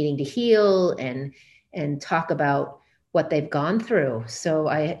needing to heal and talk about what they've gone through. So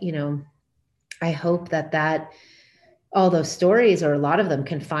I hope that all those stories, or a lot of them,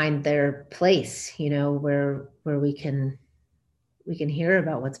 can find their place, where we can hear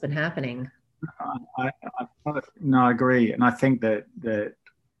about what's been happening. No, I agree, and I think that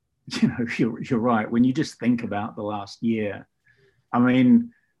you're right. When you just think about the last year, I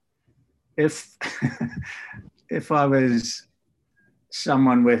mean, if if I was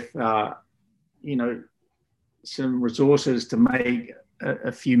someone with some resources to make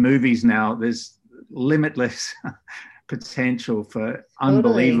a few movies now, there's limitless potential for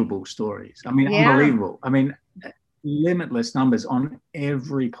unbelievable stories. I mean, Yeah. unbelievable. I mean, limitless numbers on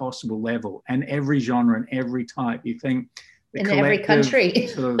every possible level and every genre and every type. You think in every country.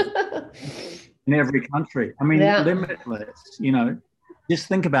 sort of in every country. I mean, Yeah. limitless. Just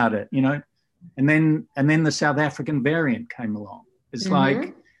think about it. And then the South African variant came along. It's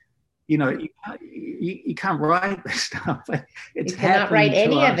like, you can't write this stuff. It's you cannot write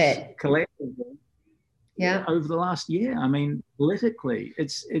any of it collectively. Yeah. Over the last year. I mean, politically,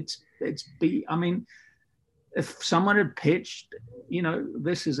 I mean, if someone had pitched,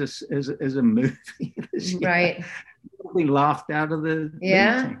 this is a movie, this year, right, we laughed out of the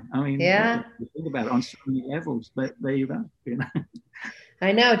meeting. I mean, think about it on so many levels, but there you go.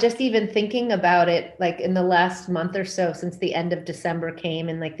 I know, just even thinking about it, like in the last month or so, since the end of December came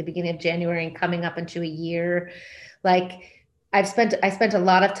and like the beginning of January and coming up into a year, like I spent a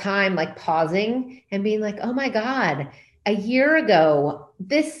lot of time like pausing and being like, oh my God, a year ago,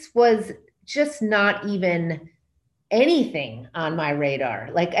 this was just not even anything on my radar.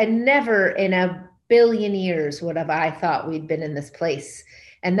 Like I never in a billion years would have I thought we'd been in this place.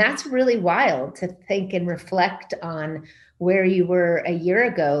 And that's really wild to think and reflect on where you were a year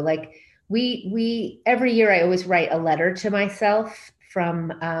ago. Like we every year I always write a letter to myself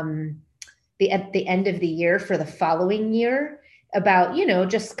from at the end of the year for the following year about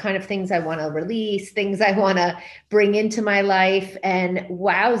just kind of things I want to release, things I want to bring into my life, and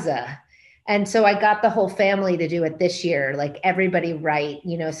wowza. And so I got the whole family to do it this year, like everybody write,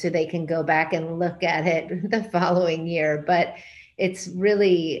 so they can go back and look at it the following year. But it's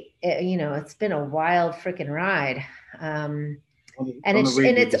really, it's been a wild freaking ride. And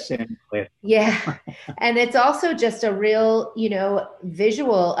it's yeah. And it's also just a real,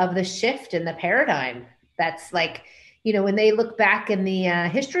 visual of the shift in the paradigm. That's like, when they look back in the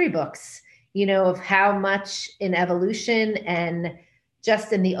history books, of how much in evolution and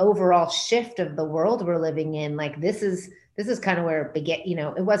just in the overall shift of the world we're living in, like this is kind of where it began.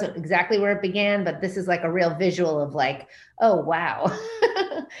 It wasn't exactly where it began, but this is like a real visual of like, oh wow,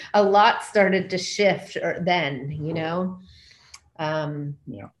 a lot started to shift then. Yeah. And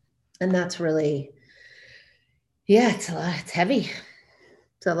that's really, it's a lot. It's heavy.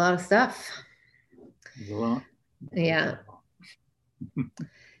 It's a lot of stuff. It's a lot. Yeah.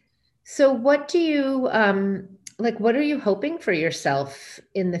 So what do you what are you hoping for yourself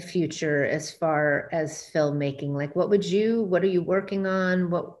in the future as far as filmmaking? Like what are you working on?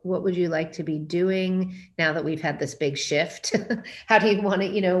 What would you like to be doing now that we've had this big shift? How do you want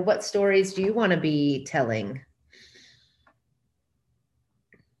to, what stories do you want to be telling?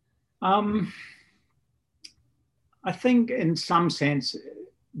 I think in some sense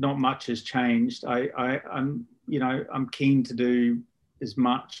not much has changed. I'm keen to do as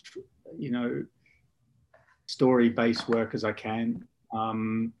much story-based work as I can. I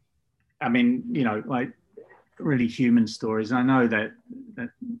mean, like really human stories. I know that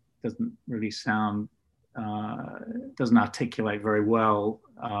doesn't really sound doesn't articulate very well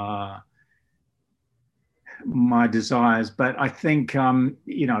my desires, but I think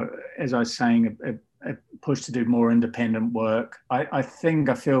as I was saying, a push to do more independent work. I think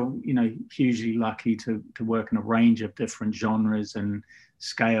I feel hugely lucky to work in a range of different genres and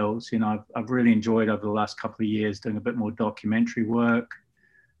scales. I've really enjoyed over the last couple of years doing a bit more documentary work.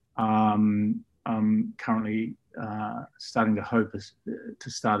 I'm currently starting to hope to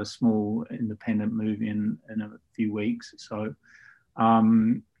start a small independent movie in a few weeks. So,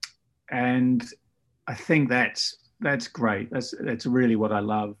 and I think that's great. That's really what I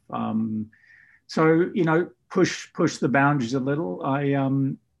love. So push the boundaries a little.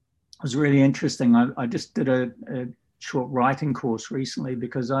 It was really interesting. I just did a short writing course recently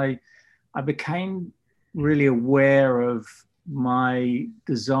because I became really aware of my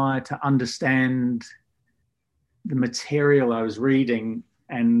desire to understand the material I was reading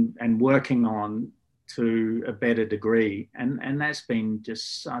and working on to a better degree, and that's been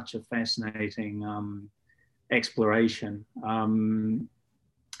just such a fascinating exploration.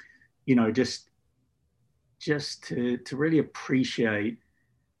 Just to really appreciate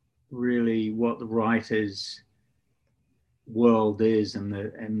really what the writer's world is and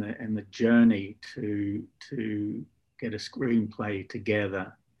the journey to get a screenplay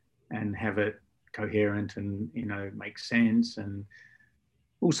together and have it coherent and make sense, and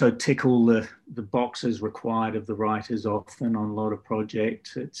also tick all the boxes required of the writers often on a lot of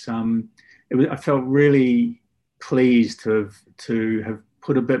projects. I felt really pleased to have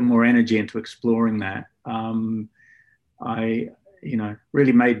put a bit more energy into exploring that.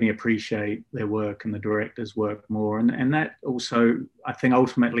 Really made me appreciate their work and the director's work more. And that also, I think,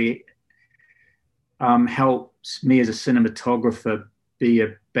 ultimately helps me as a cinematographer be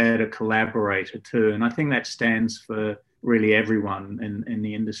a better collaborator too. And I think that stands for really everyone in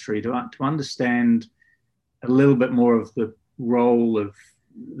the industry to understand a little bit more of the role of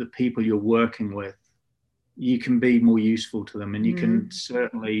the people you're working with. You can be more useful to them, and you can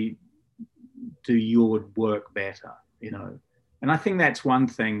certainly do your work better, And I think that's one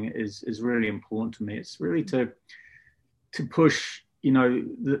thing is really important to me. It's really to push,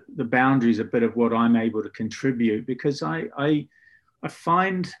 the boundaries a bit of what I'm able to contribute, because I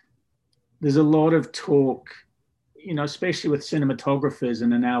find there's a lot of talk, especially with cinematographers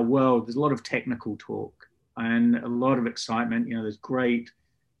and in our world, there's a lot of technical talk and a lot of excitement. There's great,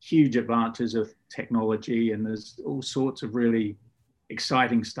 huge advances of technology, and there's all sorts of really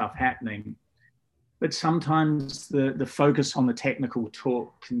exciting stuff happening. But sometimes the focus on the technical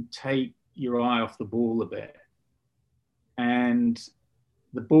talk can take your eye off the ball a bit. And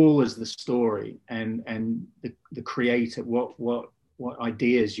the ball is the story and the creator, what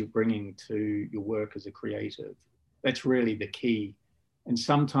ideas you're bringing to your work as a creative. That's really the key. And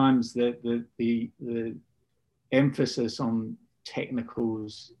sometimes the emphasis on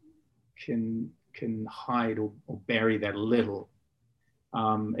technicals can hide or bury that a little.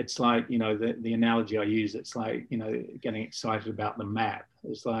 It's like, the analogy I use, it's like, getting excited about the map.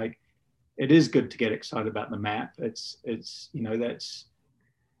 It's like, it is good to get excited about the map. It's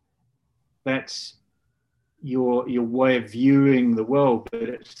that's your way of viewing the world, but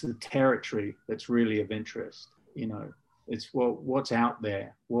it's the territory that's really of interest. It's what's out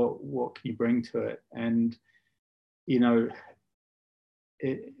there, what can you bring to it? And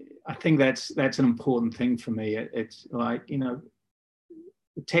I think that's an important thing for me. It's like, the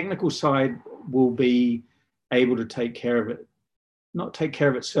technical side will be able to take care of it, not take care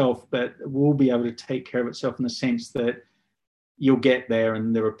of itself, but will be able to take care of itself in the sense that you'll get there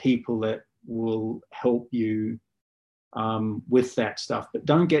and there are people that will help you with that stuff. But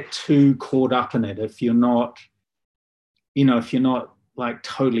don't get too caught up in it if you're not like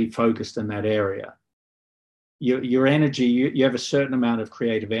totally focused in that area. Your energy, you have a certain amount of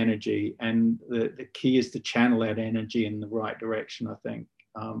creative energy, and the key is to channel that energy in the right direction, I think,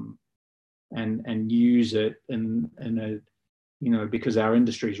 and use it in a, because our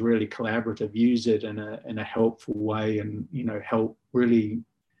industry is really collaborative, use it in a helpful way, and help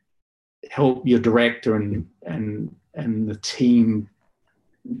your director and the team,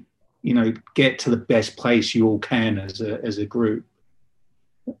 get to the best place you all can as a group.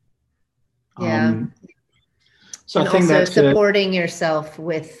 Yeah. So and I think also that's supporting yourself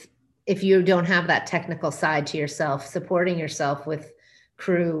with, if you don't have that technical side to yourself, supporting yourself with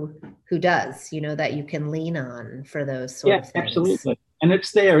crew who does, that you can lean on for those sort of things. Absolutely. And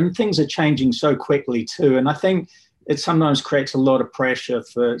it's there, and things are changing so quickly too. And I think it sometimes creates a lot of pressure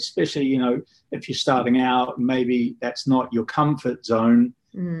for, especially, if you're starting out, maybe that's not your comfort zone.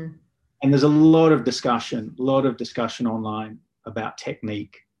 Mm. And there's a lot of discussion online about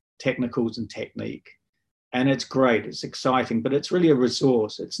technicals and technique. And it's great, it's exciting, but it's really a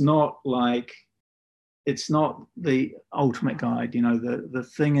resource. It's not the ultimate guide. The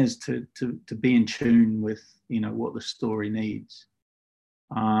thing is to be in tune with, what the story needs.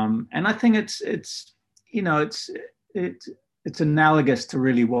 And I think it's analogous to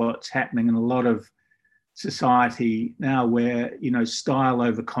really what's happening in a lot of society now where, you know, style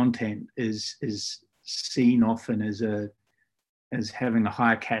over content is seen often as having a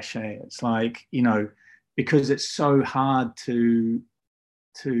high cachet. It's like, you know, because it's so hard to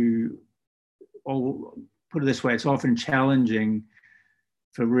or put it this way, it's often challenging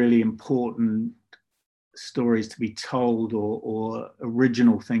for really important stories to be told, or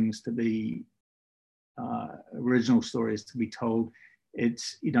original things to be original stories to be told.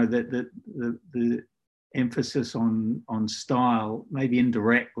 It's, you know, the emphasis on style, maybe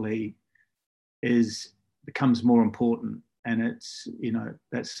indirectly, becomes more important. And it's, you know,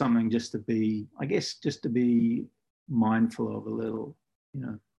 that's something just to be, I guess, just to be mindful of a little, you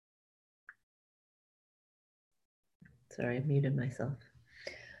know. Sorry, I muted myself.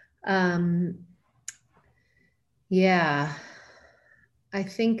 Yeah, I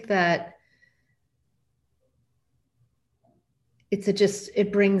think that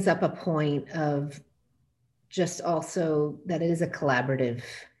it brings up a point of just also that it is a collaborative,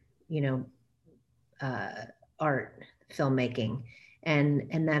 you know, art filmmaking,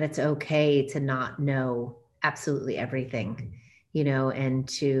 and that it's okay to not know absolutely everything, you know, and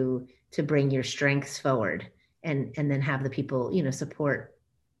to bring your strengths forward, and then have the people, you know,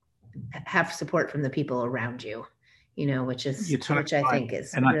 have support from the people around you, you know, which I think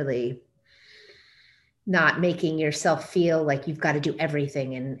is really not making yourself feel like you've got to do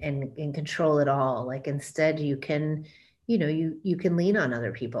everything and control it all. Like, instead you can, you know, you can lean on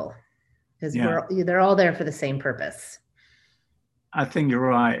other people, because they're all there for the same purpose. I think you're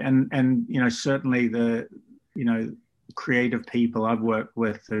right. And, you know, certainly the, you know, creative people I've worked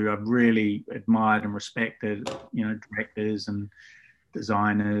with who I've really admired and respected, you know, directors and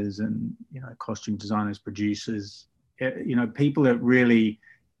designers and, you know, costume designers, producers, you know, people that really,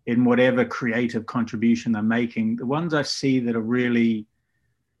 in whatever creative contribution they're making, the ones I see that are really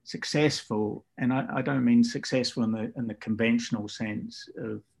successful, and I don't mean successful in the conventional sense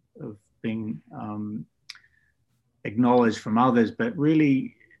of being acknowledged from others, but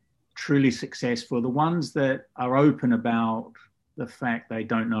really truly successful, the ones that are open about the fact they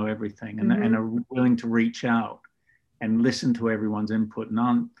don't know everything, and, and are willing to reach out and listen to everyone's input, and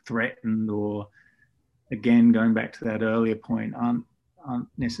aren't threatened, or, again, going back to that earlier point, aren't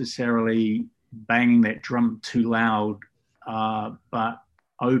necessarily banging that drum too loud, but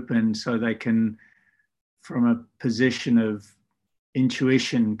open, so they can, from a position of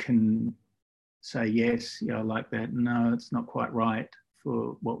intuition, can say, yes, yeah, I like that. No, it's not quite right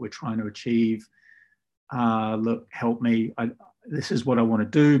for what we're trying to achieve. Look, help me. This is what I want to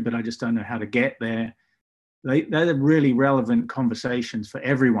do, but I just don't know how to get there. They're really relevant conversations for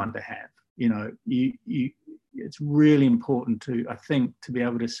everyone to have. You know, it's really important to, I think, to be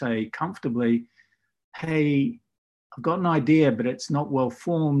able to say comfortably, hey, I've got an idea, but it's not well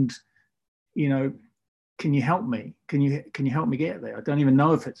formed. You know, can you help me? Can you help me get there? I don't even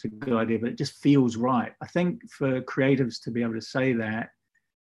know if it's a good idea, but it just feels right. I think for creatives to be able to say that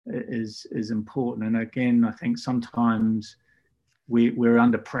is important. And again, I think sometimes we're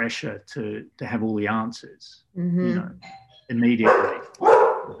under pressure to have all the answers, you know, immediately.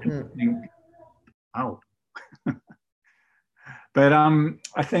 Think, oh, but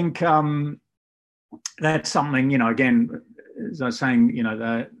I think that's something, you know, again, as I was saying, you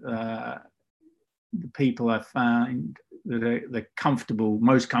know, the people I find that are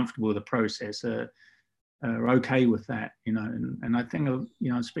most comfortable with the process are okay with that, you know, and I think, you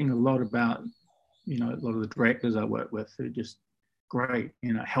know, I'm speaking a lot about, you know, a lot of the directors I work with who are just great,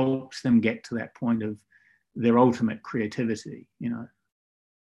 you know, helps them get to that point of their ultimate creativity, you know.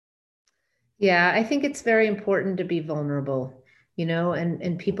 Yeah, I think it's very important to be vulnerable, you know,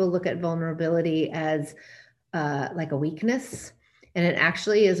 and people look at vulnerability as like a weakness, and it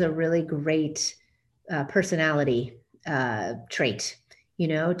actually is a really great personality trait, you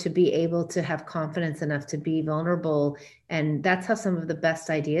know, to be able to have confidence enough to be vulnerable. And that's how some of the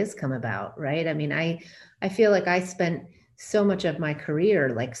best ideas come about, right? I mean, I feel like I spent so much of my career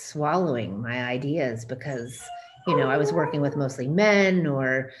like swallowing my ideas because, you know, I was working with mostly men,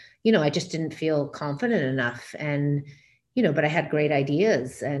 or, you know, I just didn't feel confident enough. And, you know, but I had great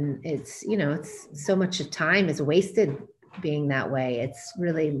ideas, and it's, you know, it's so much of time is wasted being that way. It's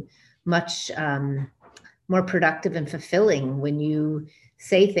really much more productive and fulfilling when you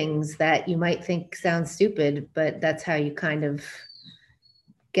say things that you might think sound stupid, but that's how you kind of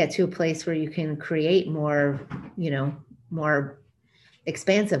get to a place where you can create more, you know, more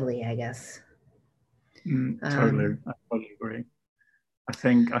expansively, I guess. Totally, I totally agree. I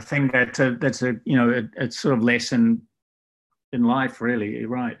think that's a you know, it's sort of lesson in life, really. You're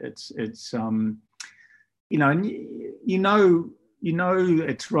right. It's you know, and you know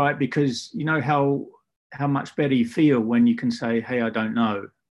it's right because you know how how much better you feel when you can say, hey, I don't know.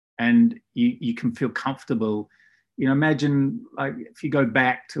 And you can feel comfortable. You know, imagine like if you go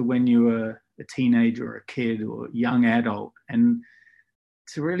back to when you were a teenager or a kid or a young adult, and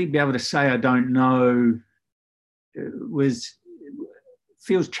to really be able to say, I don't know,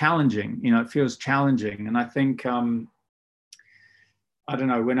 feels challenging. You know, it feels challenging. And I think, I don't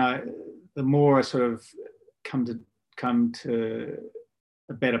know, the more I sort of come to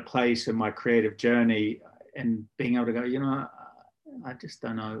a better place in my creative journey and being able to go, you know, I just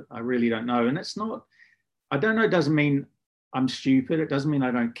don't know. I really don't know. And it's not, I don't know doesn't mean I'm stupid. It doesn't mean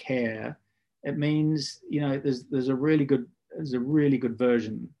I don't care. It means, you know, there's a really good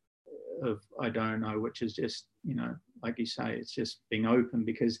version of I don't know, which is just, you know, like you say, it's just being open,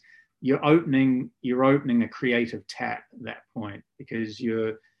 because you're opening a creative tap at that point, because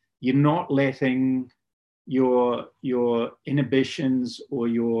you're not letting your inhibitions or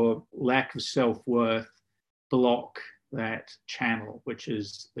your lack of self-worth block that channel, which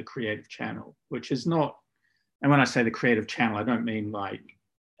is the creative channel, which is not, and when I say the creative channel, I don't mean like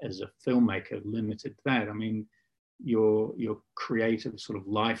as a filmmaker limited to that. I mean your creative sort of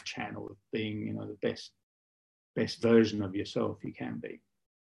life channel of being, you know, the best version of yourself you can be,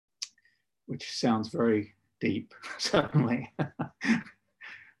 which sounds very deep, certainly.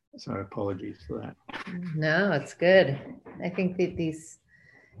 So apologies for that. No, it's good. I think that these,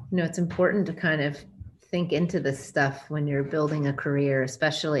 you know, it's important to kind of think into this stuff when you're building a career,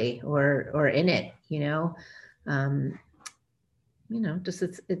 especially or in it, you know. You know, just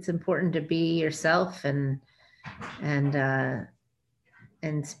it's important to be yourself and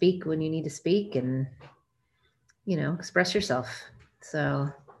speak when you need to speak, and, you know, express yourself. So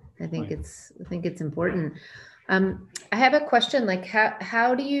I think Right. it's important. I have a question, like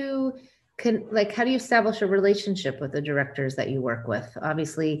how do you establish a relationship with the directors that you work with?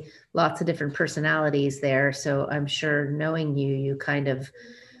 Obviously, lots of different personalities there. So I'm sure knowing you kind of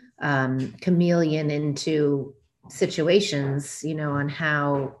chameleon into situations, you know, on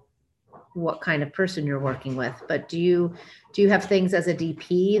what kind of person you're working with. But do you have things as a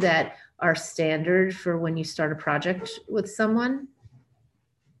DP that are standard for when you start a project with someone?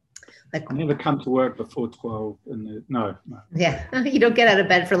 Like, I never come to work before 12. No. Yeah, you don't get out of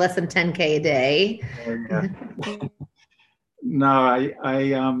bed for less than 10K a day. Yeah. No,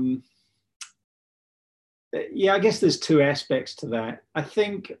 I guess there's two aspects to that. I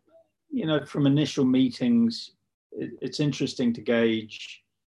think, you know, from initial meetings, it's interesting to gauge,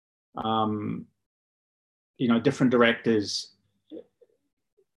 you know, different directors.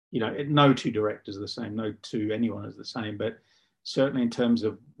 You know, no two directors are the same, no two anyone is the same, but certainly in terms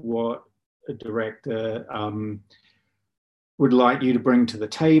of what a director would like you to bring to the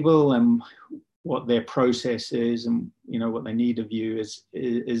table and what their process is, and, you know, what they need of you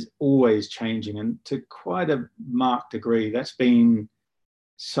is always changing, and to quite a marked degree. That's been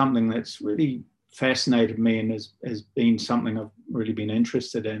something that's really fascinated me and has been something I've really been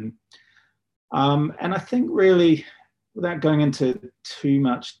interested in. And I think, really, without going into too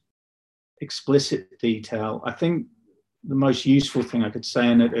much explicit detail, I think the most useful thing I could say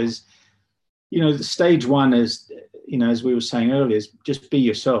in it is, you know, the stage one is, you know, as we were saying earlier, is just be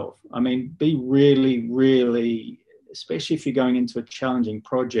yourself. I mean, be really, really, especially if you're going into a challenging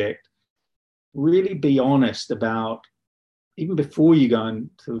project, really be honest about, even before you go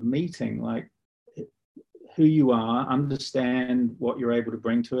into a meeting, like who you are, understand what you're able to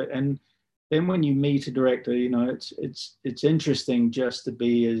bring to it. And then when you meet a director, you know, it's interesting just to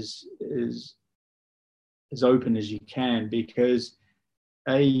be as open as you can, because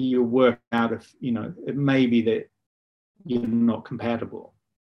you work out if, you know, it may be that you're not compatible,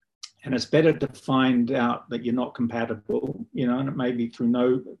 and it's better to find out that you're not compatible, you know, and it may be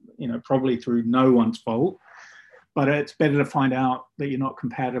probably through no one's fault, but it's better to find out that you're not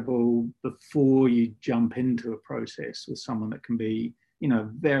compatible before you jump into a process with someone that can be, you know,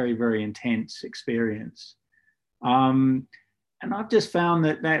 very, very intense experience. And I've just found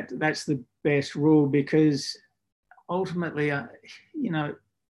that's the best rule, because ultimately, you know,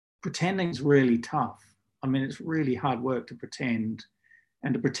 pretending is really tough. I mean, it's really hard work to pretend,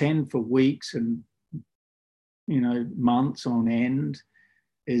 and to pretend for weeks and, you know, months on end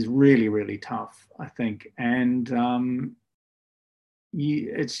is really, really tough, I think. And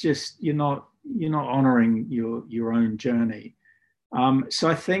it's just, you're not honoring your own journey. So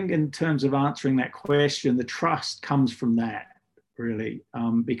I think, in terms of answering that question, the trust comes from that, really,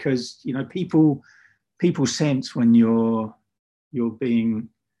 because, you know, people sense when you're being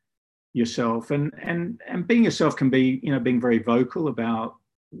yourself, and being yourself can be, you know, being very vocal about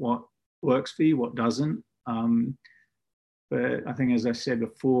what works for you, what doesn't. But I think, as I said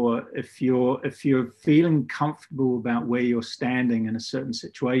before, if you're feeling comfortable about where you're standing in a certain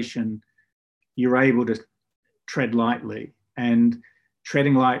situation, you're able to tread lightly. And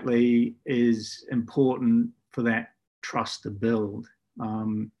treading lightly is important for that trust to build.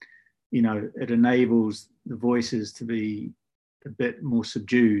 It enables the voices to be a bit more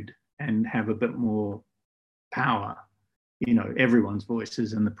subdued and have a bit more power, everyone's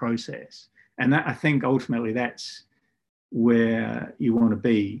voices in the process. And that, I think, ultimately that's where you want to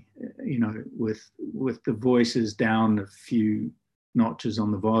be, with the voices down a few notches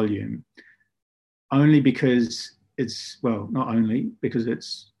on the volume, only because not only because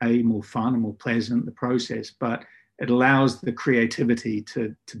it's more fun and more pleasant, the process, but it allows the creativity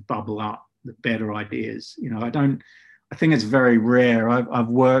to bubble up, the better ideas. I think it's very rare. I've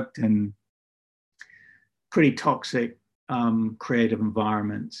worked in pretty toxic creative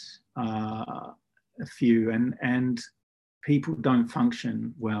environments, a few, and people don't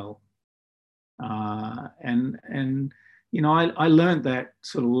function well. I learned that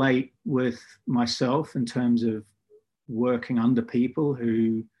sort of late with myself in terms of working under people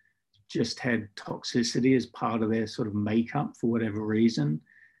who just had toxicity as part of their sort of makeup for whatever reason.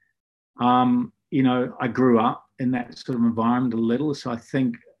 I grew up in that sort of environment a little, so I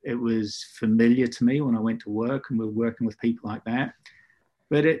think it was familiar to me when I went to work and we're working with people like that.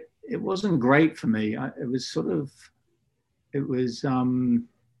 But it wasn't great for me. It was a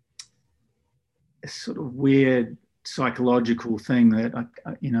sort of weird psychological thing that I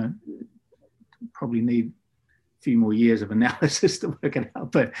probably need a few more years of analysis to work it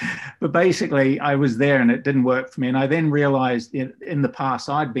out. But basically, I was there and it didn't work for me. And I then realized in the past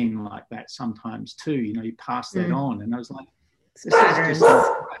I'd been like that sometimes too. You pass that on, and I was like,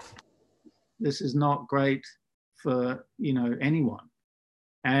 this is not great for anyone.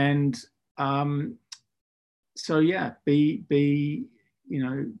 And so yeah, be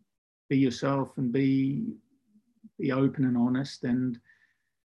yourself and be open and honest, and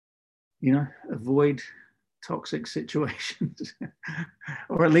avoid toxic situations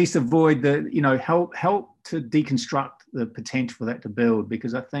or at least avoid help to deconstruct the potential for that to build,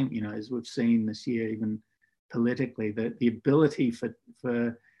 because I think as we've seen this year, even politically, that the ability for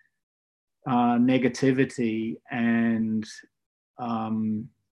negativity and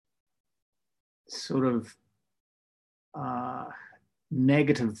sort of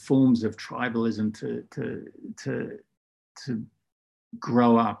negative forms of tribalism to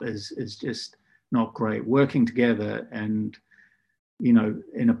grow up is just not great. Working together and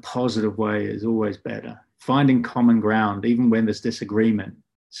in a positive way is always better. Finding common ground, even when there's disagreement,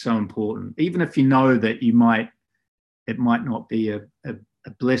 so important. Even if you know that it might not be a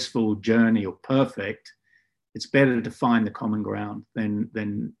blissful journey or perfect, it's better to find the common ground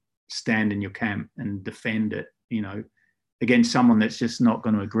than stand in your camp and defend it, against someone that's just not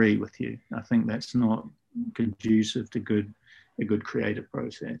going to agree with you. I think that's not conducive to a good creative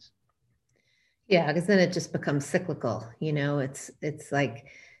process. Yeah, because then it just becomes cyclical. It's like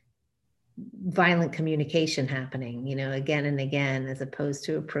violent communication happening, again and again, as opposed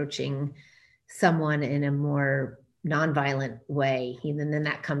to approaching someone in a more nonviolent way. And then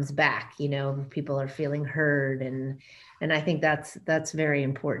that comes back, people are feeling heard. And I think that's very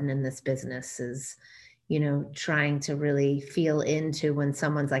important in this business is, trying to really feel into when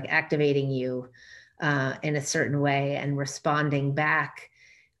someone's like activating you in a certain way and responding back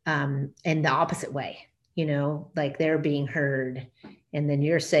in the opposite way, like they're being heard, and then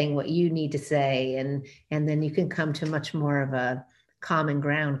you're saying what you need to say, and then you can come to much more of a common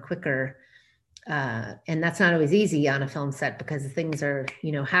ground quicker. And that's not always easy on a film set because things are,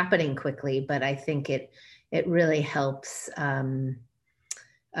 happening quickly, but I think it really helps,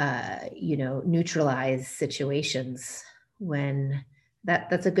 neutralize situations when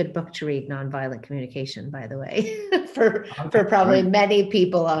that's a good book to read, Nonviolent Communication, by the way, for probably many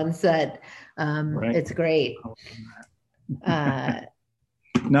people on set. Right. It's great.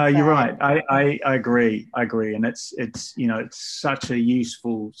 No, you're right. I agree. And it's such a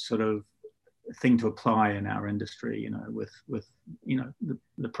useful sort of thing to apply in our industry, with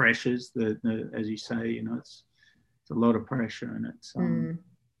the pressures, the as you say, it's a lot of pressure, and it's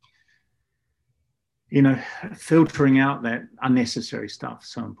filtering out that unnecessary stuff,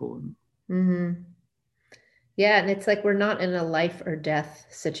 so important. Mm-hmm. Yeah, and it's like we're not in a life or death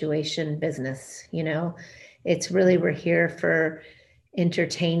situation business, it's really, we're here for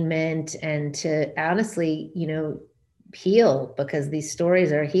entertainment and to honestly, heal, because these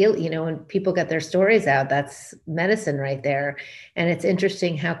stories are heal. When people get their stories out, that's medicine right there. And it's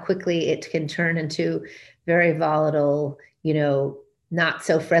interesting how quickly it can turn into very volatile, not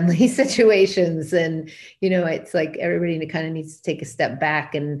so friendly situations. And, it's like everybody kind of needs to take a step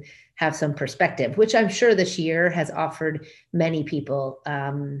back and have some perspective, which I'm sure this year has offered many people.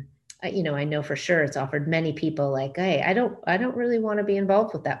 I know for sure it's offered many people like, hey, I don't really want to be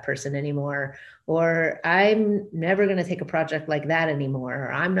involved with that person anymore, or I'm never going to take a project like that anymore,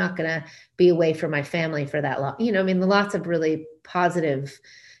 or I'm not going to be away from my family for that long. I mean, lots of really positive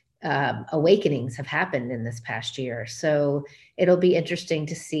awakenings have happened in this past year. So it'll be interesting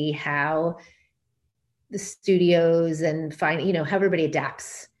to see how the studios and how everybody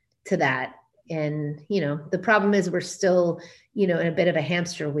adapts to that. And, the problem is we're still, in a bit of a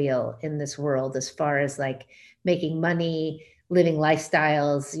hamster wheel in this world as far as like making money, living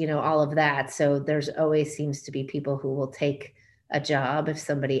lifestyles, all of that. So there's always seems to be people who will take a job if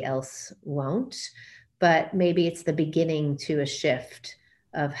somebody else won't. But maybe it's the beginning to a shift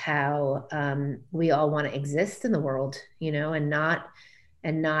of how we all want to exist in the world, and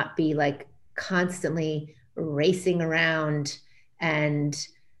not be like constantly racing around and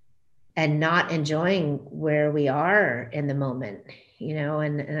not enjoying where we are in the moment,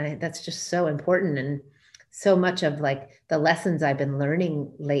 that's just so important. And so much of like the lessons I've been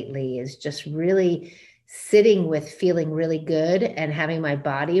learning lately is just really sitting with feeling really good and having my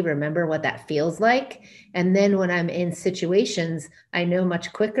body remember what that feels like. And then when I'm in situations, I know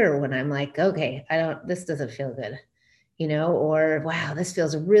much quicker when I'm like, okay, this doesn't feel good, or wow, this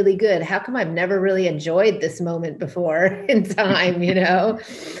feels really good. How come I've never really enjoyed this moment before in time,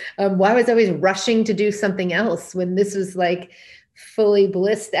 why was I always rushing to do something else when this was like fully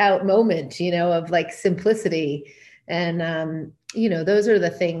blissed out moment, of like simplicity. And, those are the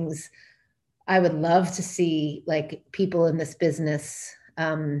things I would love to see like people in this business,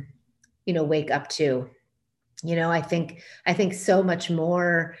 wake up to. I think so much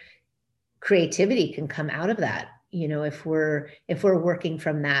more creativity can come out of that, if we're working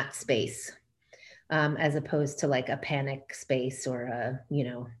from that space, as opposed to like a panic space or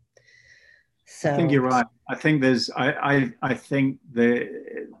I think so. you're right. I think I think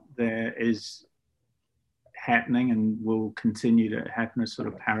there is happening and will continue to happen a sort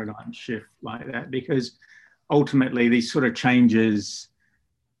of paradigm shift like that, because ultimately these sort of changes,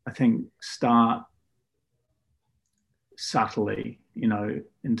 I think, start subtly,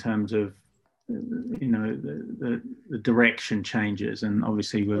 in terms of the direction changes, and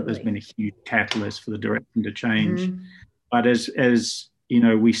obviously there's been a huge catalyst for the direction to change. Mm-hmm. But as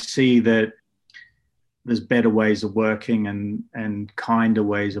we see that there's better ways of working and kinder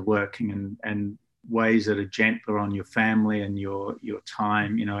ways of working and ways that are gentler on your family and your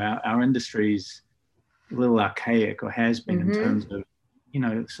time. Our industry's a little archaic, or has been, Mm-hmm. in terms of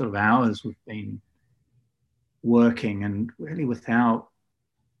sort of hours we've been working, and really without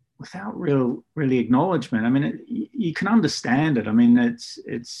really acknowledgement. I mean, you can understand it. I mean, it's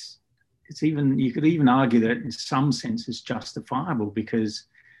even, you could even argue that in some sense it's justifiable, because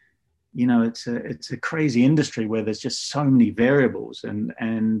it's a crazy industry where there's just so many variables, and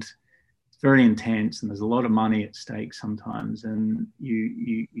it's very intense, and there's a lot of money at stake sometimes, and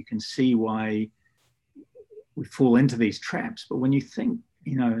you can see why we fall into these traps. But when you think,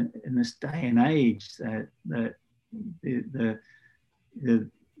 in this day and age, that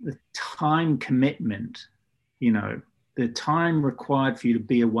the time commitment, the time required for you to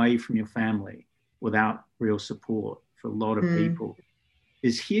be away from your family without real support for a lot of people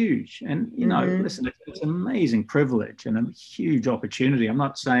is huge. And, listen, it's an amazing privilege and a huge opportunity. I'm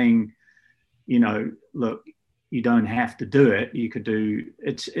not saying, look, you don't have to do it. You could do,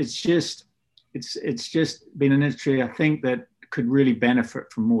 it's just been an industry, I think, that could really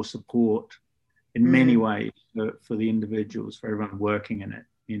benefit from more support in many ways for the individuals, for everyone working in it,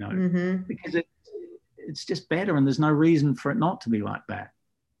 because it's just better, and there's no reason for it not to be like that.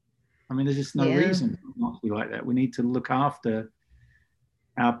 I mean, there's just no reason not to be like that. We need to look after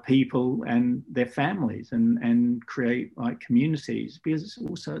our people and their families, and create like communities, because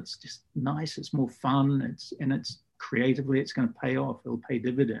it's just nice. It's more fun. It's creatively, it's going to pay off. It'll pay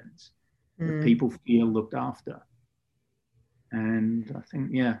dividends. If people feel looked after. And I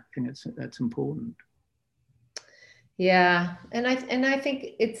think that's important. Yeah. And I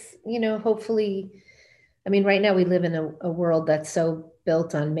think it's, hopefully, I mean, right now we live in a world that's so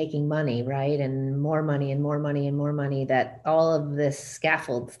built on making money, right? And more money and more money and more money, that all of this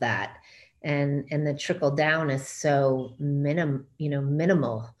scaffolds that. And the trickle down is so minimal,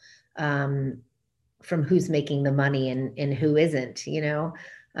 from who's making the money and who isn't,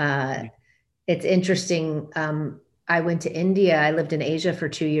 it's interesting. I went to India. I lived in Asia for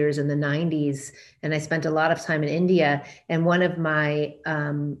 2 years in the 90s, and I spent a lot of time in India. And one of my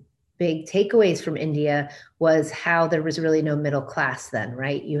big takeaways from India was how there was really no middle class then,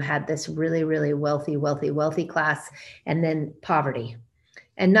 right? You had this really, really wealthy class, and then poverty,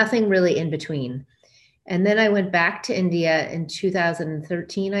 and nothing really in between. And then I went back to India in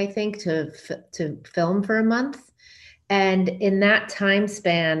 2013, I think, to film for a month. And in that time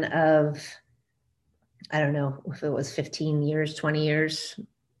span of, I don't know if it was 15 years, 20 years,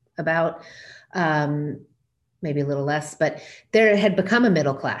 about, um, maybe a little less, but there had become a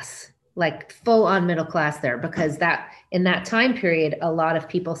middle class, like full on middle class there, because that in that time period, a lot of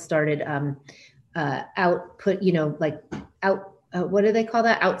people started output, like out. What do they call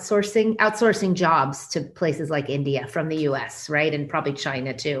that? Outsourcing jobs to places like India from the US, right? And probably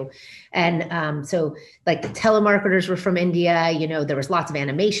China too. And so, like, the telemarketers were from India, there was lots of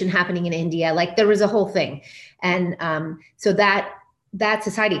animation happening in India. Like, there was a whole thing. And so that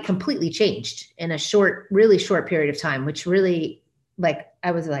society completely changed in a really short period of time, which really, like,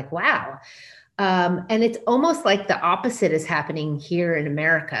 I was like, wow. And it's almost like the opposite is happening here in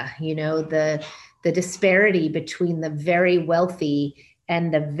America. The disparity between the very wealthy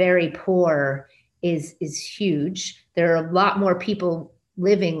and the very poor is huge. There are a lot more people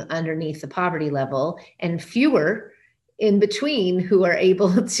living underneath the poverty level, and fewer in between who are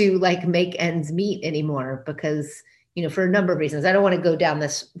able to, like, make ends meet anymore, because for a number of reasons. I don't want to go down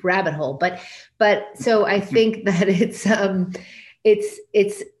this rabbit hole, but so I think that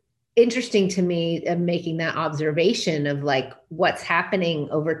it's interesting to me, making that observation of, like, what's happening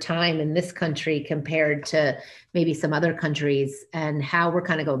over time in this country compared to maybe some other countries, and how we're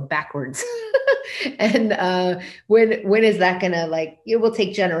kind of going backwards. And when is that gonna, like, it will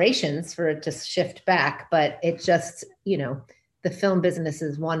take generations for it to shift back, but it just, the film business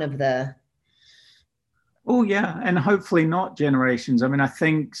is one of the. Oh yeah, and hopefully not generations. I mean, I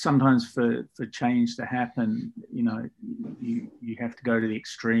think sometimes for change to happen, you have to go to the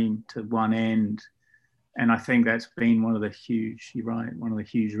extreme, to one end, and I think that's been one of the huge. You're right. One of the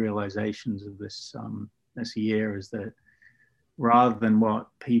huge realizations of this year is that rather than what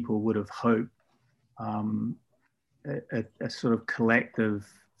people would have hoped, a sort of collective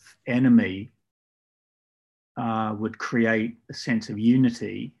enemy would create a sense of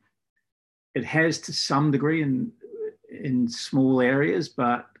unity. It has to some degree in small areas,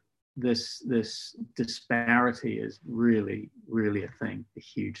 but this disparity is really, really a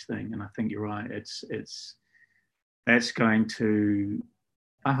huge thing. And I think you're right. That's going to,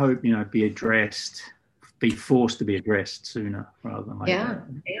 I hope, be forced to be addressed sooner rather than later. Yeah.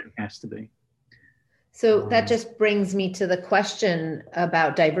 It has to be. So that just brings me to the question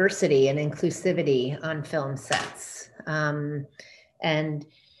about diversity and inclusivity on film sets. And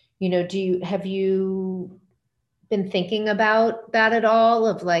have you been thinking about that at all,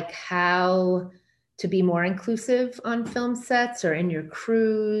 of, like, how to be more inclusive on film sets or in your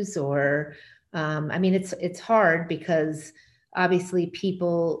crews? Or I mean, it's hard because obviously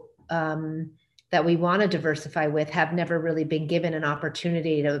people that we want to diversify with have never really been given an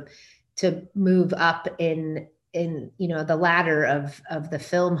opportunity to move up in the ladder of the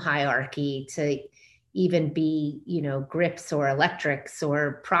film hierarchy, to even be, grips or electrics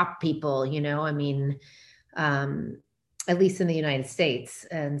or prop people, I mean, at least in the United States.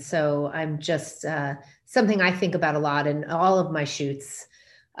 And so I'm just something I think about a lot in all of my shoots.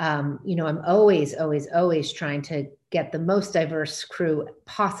 I'm always trying to get the most diverse crew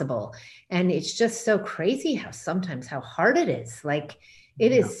possible. And it's just so crazy how hard it is. Like,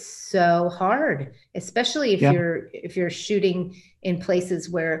 it is so hard, especially if you're shooting in places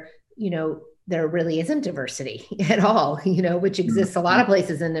where, there really isn't diversity at all, which exists a lot of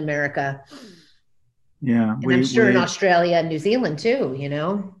places in America. Yeah. And I'm sure in Australia and New Zealand too,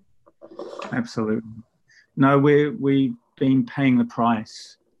 Absolutely. No, we've been paying the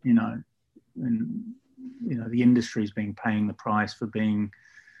price, and the industry's been paying the price for being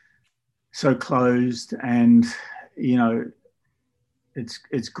so closed, and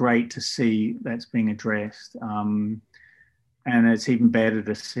it's great to see that's being addressed, and it's even better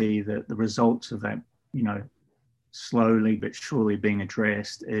to see that the results of that, slowly but surely being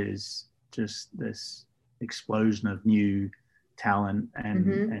addressed, is just this explosion of new talent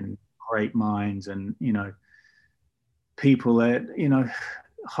and great minds, and people that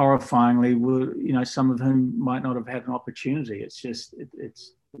horrifyingly were, some of whom might not have had an opportunity. It's just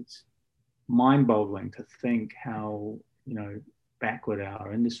it's mind-boggling to think how backward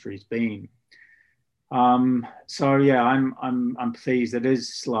our industry's been. So yeah, I'm pleased. It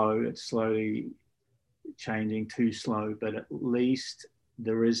is slow. It's slowly changing, too slow, but at least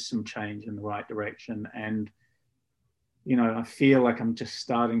there is some change in the right direction. And I feel like I'm just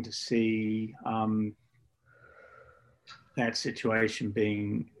starting to see that situation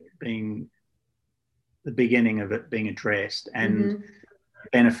being being the beginning of it being addressed, and Mm-hmm.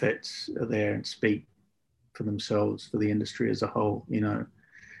 benefits are there and speak for themselves for the industry as a whole.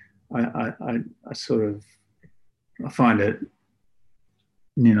 I sort of I find it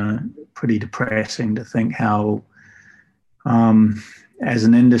pretty depressing to think how as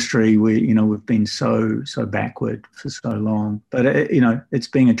an industry we've been so backward for so long, but it's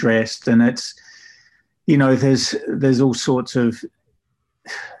being addressed, and it's there's all sorts of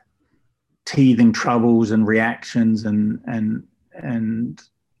teething troubles and reactions and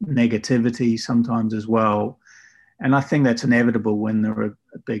negativity sometimes as well. And I think that's inevitable when there are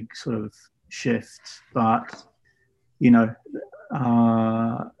a big sort of shifts. But,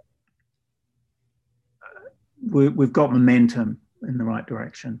 uh, we've got momentum in the right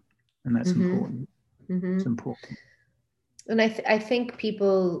direction, and that's Mm-hmm. important. Mm-hmm. It's important. And I think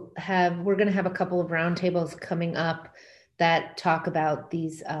we're going to have a couple of roundtables coming up that talk about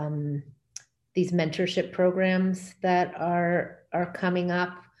these mentorship programs that are coming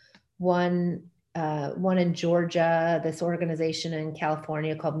up. One in Georgia, this organization in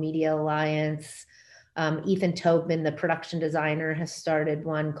California called Media Alliance. Ethan Tobin, the production designer, has started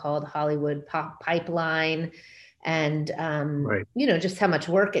one called Hollywood Pipeline, and Right. just how much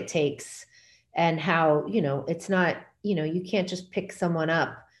work it takes, and how it's not you can't just pick someone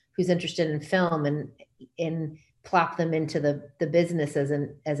up who's interested in film and plop them into the business as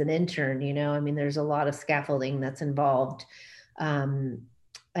an intern. I mean, there's a lot of scaffolding that's involved.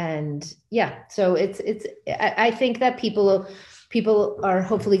 And yeah, so I think that people are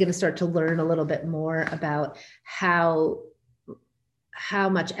hopefully going to start to learn a little bit more about how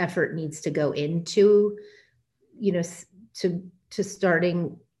much effort needs to go into to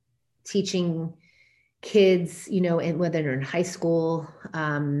starting teaching kids, and whether they're in high school,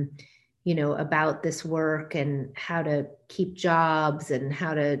 about this work and how to keep jobs and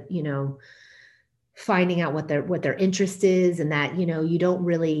how to, finding out what their interest is, and that, you don't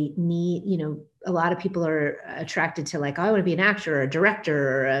really need, a lot of people are attracted to, like, oh, I want to be an actor or a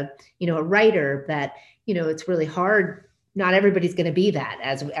director or a writer, that, it's really hard. Not everybody's going to be that,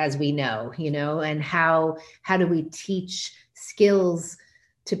 as we know, and how do we teach skills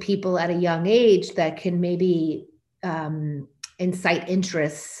to people at a young age that can maybe incite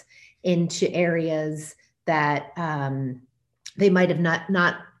interests into areas that they might have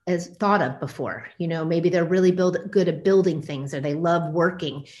not as thought of before. Maybe they're really good at building things, or they love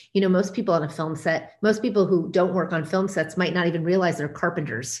working. Most people on a film set, most people who don't work on film sets might not even realize they're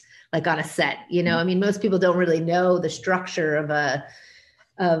carpenters, like on a set. I mean, most people don't really know the structure of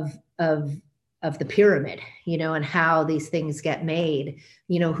the pyramid, and how these things get made.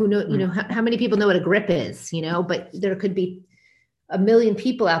 Who know, how many people know what a grip is, but there could be a million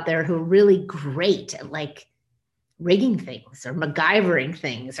people out there who are really great at, like, rigging things or MacGyvering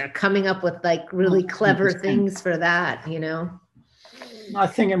things or coming up with, like, really clever things for that. I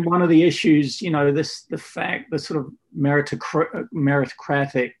think in one of the issues, the sort of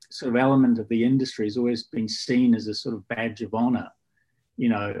meritocratic sort of element of the industry has always been seen as a sort of badge of honor.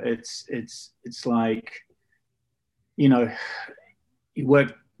 It's like, you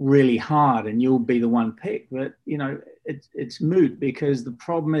work really hard and you'll be the one picked, but it's moot, because the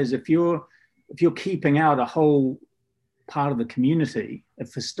problem is, if you're keeping out a whole part of the community,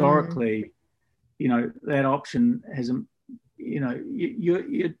 if historically, that option hasn't,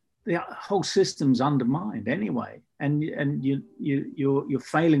 the whole system's undermined anyway, and you're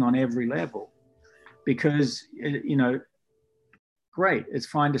failing on every level, because great, it's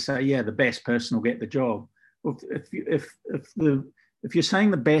fine to say, yeah, the best person will get the job. Well, if you're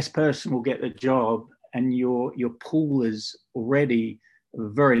saying the best person will get the job, and your pool is already a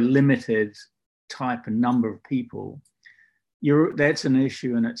very limited type and number of people, that's an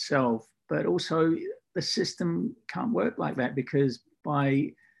issue in itself. But also, the system can't work like that, because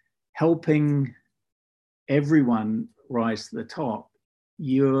by helping everyone rise to the top,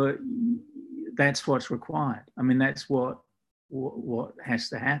 that's what's required. I mean, that's what has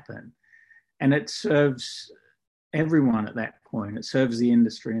to happen, and it serves everyone at that point. It serves the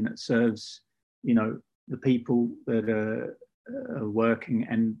industry, and it serves the people that are working,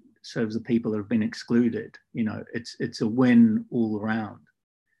 and serves the people that have been excluded. It's a win all around.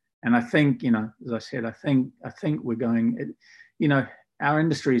 And I think, as I said, I think we're going, our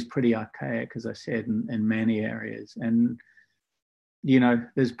industry is pretty archaic, as I said, in many areas. And,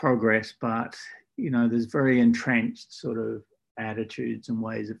 there's progress, but, there's very entrenched sort of attitudes and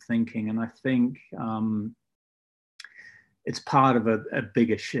ways of thinking. And I think it's part of a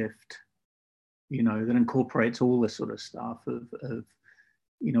bigger shift, that incorporates all this sort of stuff of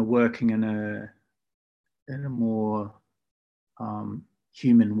working in a more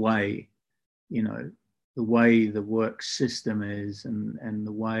human way, you know, the way the work system is, and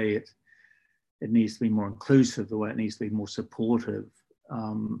the way it needs to be more inclusive, the way it needs to be more supportive.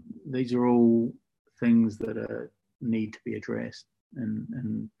 These are all things that need to be addressed,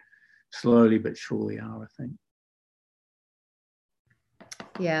 and slowly but surely are, I think.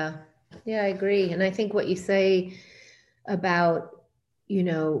 Yeah, I agree. And I think what you say about, you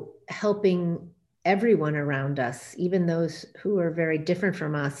know, helping everyone around us, even those who are very different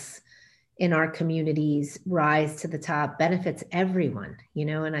from us in our communities, rise to the top, benefits everyone, you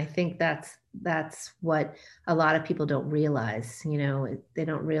know. And I think that's what a lot of people don't realize. You know, they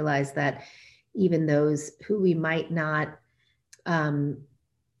don't realize that even those who we might not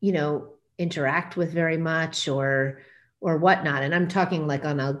you know, interact with very much, or whatnot. And I'm talking like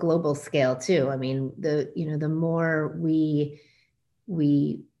on a global scale too. I mean, the more we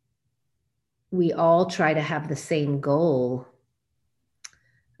all try to have the same goal,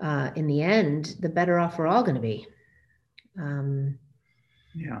 in the end, the better off we're all going to be.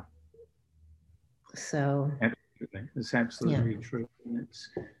 Yeah. So absolutely. It's absolutely true. And it's,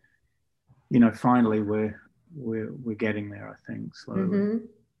 you know, finally we're getting there, I think, slowly. Mm-hmm.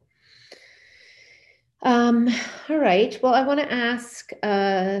 All right. Well, I want to ask,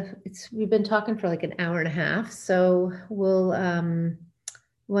 we've been talking for like an hour and a half, so we'll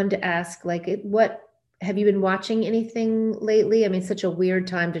wanted to ask, like, what have you been watching anything lately? I mean, it's such a weird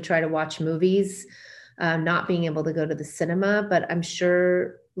time to try to watch movies, not being able to go to the cinema, but I'm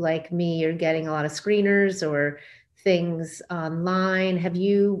sure, like me, you're getting a lot of screeners or things online. Have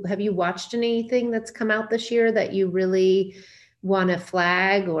you watched anything that's come out this year that you really want to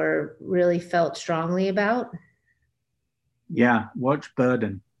flag or really felt strongly about? Yeah, watch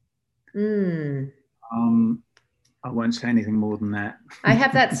Burden. I won't say anything more than that. I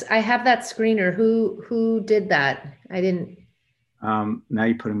have that screener. Who did that? I didn't. Now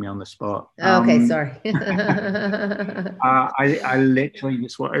you're putting me on the spot. Okay, sorry. I literally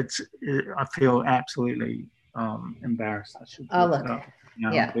just I feel absolutely embarrassed. I should Oh, look look. it up. You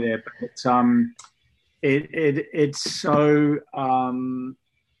know, Yeah. there, but it's so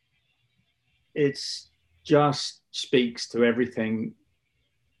it's just speaks to everything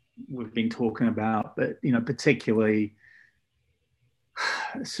we've been talking about, but you know, particularly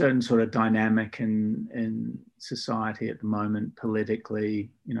a certain sort of dynamic in society at the moment,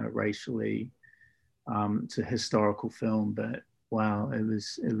 politically, you know, racially. It's a historical film, but wow, it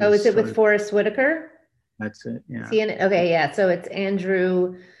was. Oh, is it with Forrest Whitaker? That's it. Yeah. Is he in it? Okay, yeah. So it's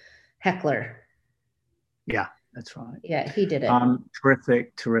Andrew Heckler. Yeah, that's right. Yeah, he did it.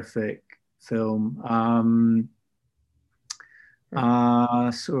 Terrific film.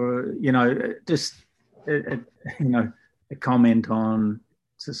 So you know, just you know, a comment on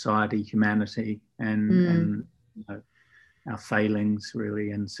society, humanity, and you know, our failings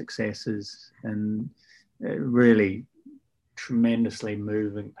really and successes, and really tremendously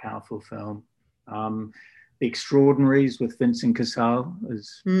moving, powerful film. The Extraordinaries with Vincent Cassel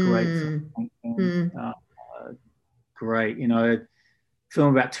is great. Great, you know,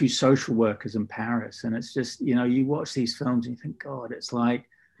 film about two social workers in Paris, and it's just, you know, you watch these films and you think, God, it's like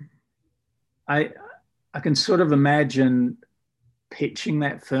I can sort of imagine pitching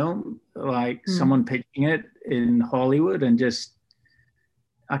that film, like someone pitching it in Hollywood, and just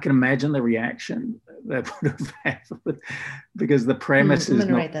I can imagine the reaction that would have happened, because the premise is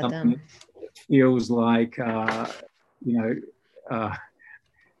not something that feels like you know,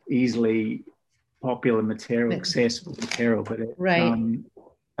 easily popular material, accessible material, but it,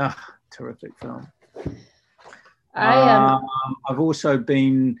 terrific film. I've also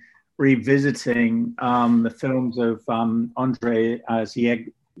been revisiting the films of Andrei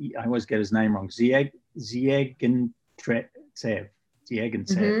Zieg. I always get his name wrong. Ziegantsev.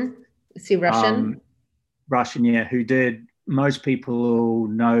 Is he Russian? Russian, yeah. Who did? Most people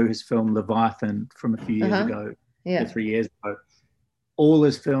know his film Leviathan from a few years ago, 3 years ago. All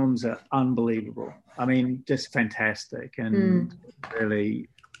his films are unbelievable. I mean, just fantastic, and really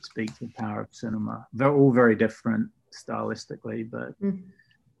speak to the power of cinema. They're all very different stylistically, but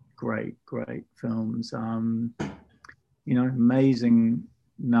great films. You know, amazing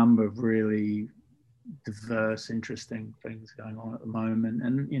number of really diverse, interesting things going on at the moment.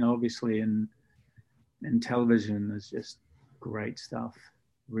 And, you know, obviously in television, there's just great stuff,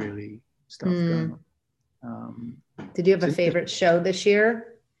 really stuff going on. Did you have a favorite show this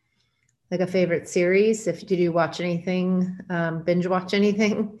year? Like a favorite series? Did you watch anything, binge watch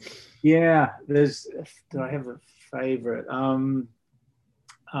anything? Yeah, do I have a favorite?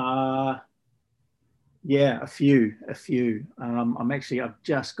 Yeah, a few. I've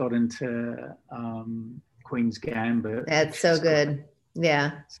just got into Queen's Gambit. That's so good.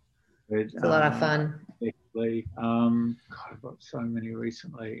 Yeah, Good. it's a lot of fun. Particularly, God, I've got so many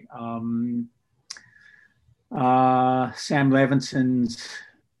recently. Sam Levinson's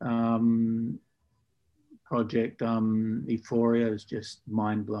um, project, Euphoria, is just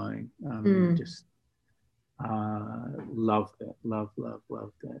mind blowing. Just love that, love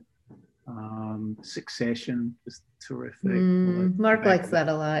that. Succession is terrific. Mark likes that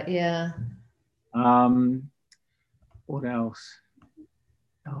a lot. Yeah. What else?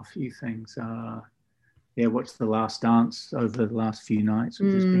 Oh, a few things. Yeah, watched The Last Dance over the last few nights,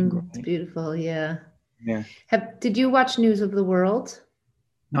 which has been great. It's beautiful. Yeah. Yeah. Did you watch News of the World?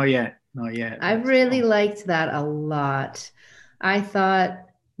 Not yet. Not yet. I really liked that a lot. I thought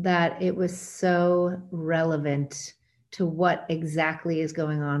that it was so relevant to what exactly is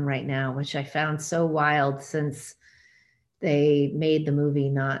going on right now, which I found so wild since they made the movie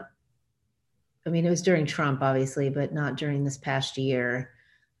not, I mean, it was during Trump, obviously, but not during this past year.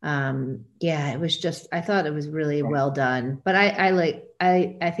 Yeah, it was just, I thought it was really well done. But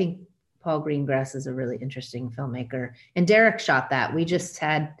I think Paul Greengrass is a really interesting filmmaker. And Derek shot that. We just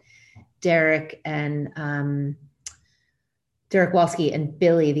had Derek and Derek Walsky and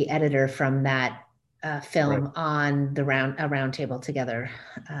Billy, the editor from that film, on a round table together,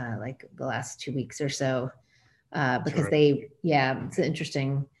 like the last 2 weeks or so, because it's an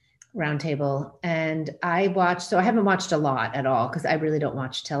interesting roundtable. And so I haven't watched a lot at all because I really don't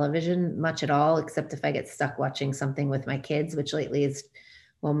watch television much at all, except if I get stuck watching something with my kids, which lately is,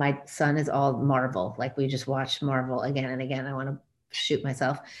 well, my son is all Marvel. Like we just watch Marvel again and again. I want to shoot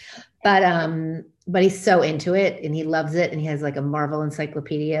myself, but he's so into it and he loves it. And he has like a Marvel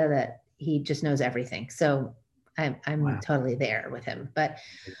encyclopedia that he just knows everything. So I'm totally there with him. But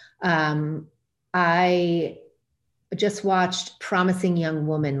I just watched Promising Young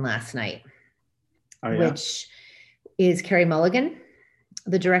Woman last night, which is Carey Mulligan.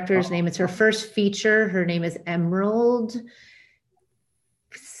 The director's name, it's her first feature. Her name is Emerald.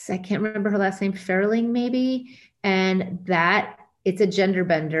 I can't remember her last name, Fairling maybe. And it's a gender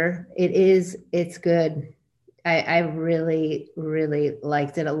bender. It's good. I really, really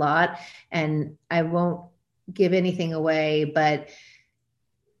liked it a lot. And I won't give anything away, but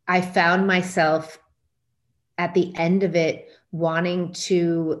I found myself at the end of it wanting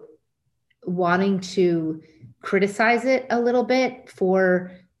to criticize it a little bit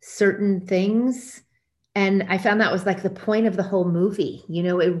for certain things. And I found that was like the point of the whole movie. You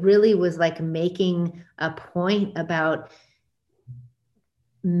know, it really was like making a point about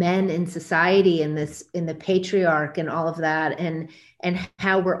men in society and in the patriarch and all of that, and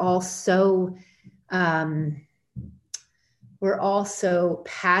how we're all so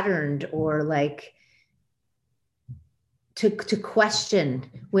patterned, or like to question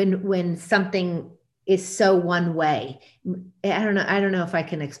when something is so one way. I don't know if I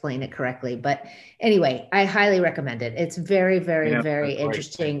can explain it correctly, but anyway, I highly recommend it. It's very, very, very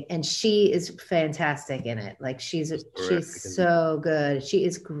interesting. And she is fantastic in it. Like she's so good. She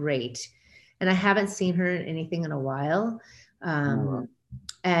is great. And I haven't seen her in anything in a while. And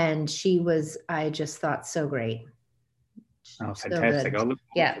I just thought so great. Oh, fantastic. I'll look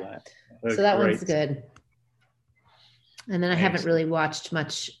forward to that. So that one's good. And then I haven't really watched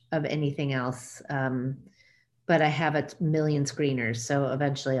much of anything else, but I have a million screeners, so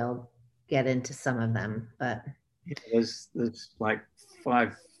eventually I'll get into some of them. But there's like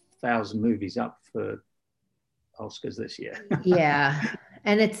 5,000 movies up for Oscars this year. Yeah,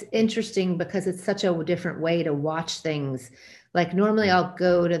 and it's interesting because it's such a different way to watch things. Like normally I'll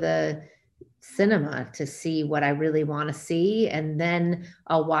go to the cinema to see what I really want to see, and then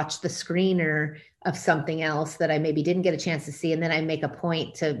I'll watch the screener of something else that I maybe didn't get a chance to see, and then I make a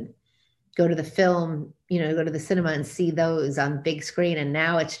point to go to the film, go to the cinema and see those on big screen. And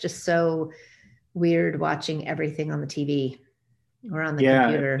now it's just so weird watching everything on the TV or on the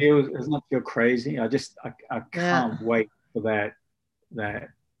computer. It does not feel crazy. I can't wait for that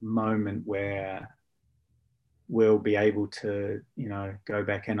moment where we'll be able to, go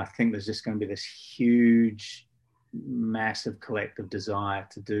back in. I think there's just going to be this huge, massive collective desire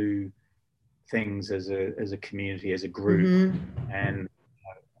to do things as a community, as a group, and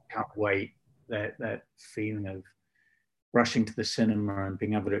I can't wait that feeling of rushing to the cinema and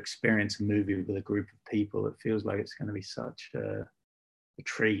being able to experience a movie with a group of people. It feels like it's going to be such a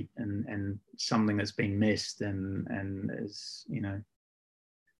treat and something that's been missed, and is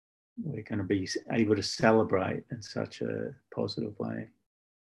we're going to be able to celebrate in such a positive way.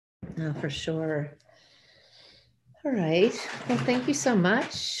 Oh, for sure. All right. Well, thank you so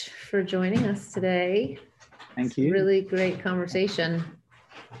much for joining us today. Thank you. Really great conversation.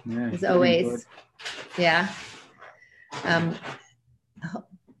 Yeah, as always. Yeah.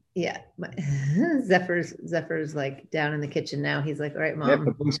 Yeah. Zephyr's like down in the kitchen now. He's like, all right, Yeah, mom,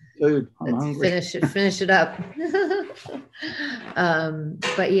 but bring some food. I'm let's hungry. finish it up.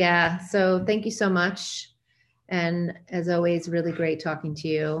 But yeah, so thank you so much. And as always, really great talking to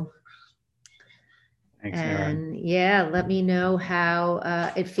you. Thanks, Erin. And yeah, let me know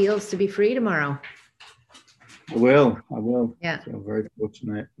how it feels to be free tomorrow. I will. I will. Yeah. I feel very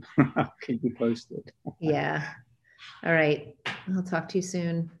fortunate. I'll keep you posted. Yeah. All right. I'll talk to you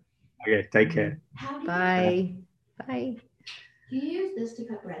soon. Okay, take care. Bye. Bye. Can you use this to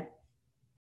cut bread?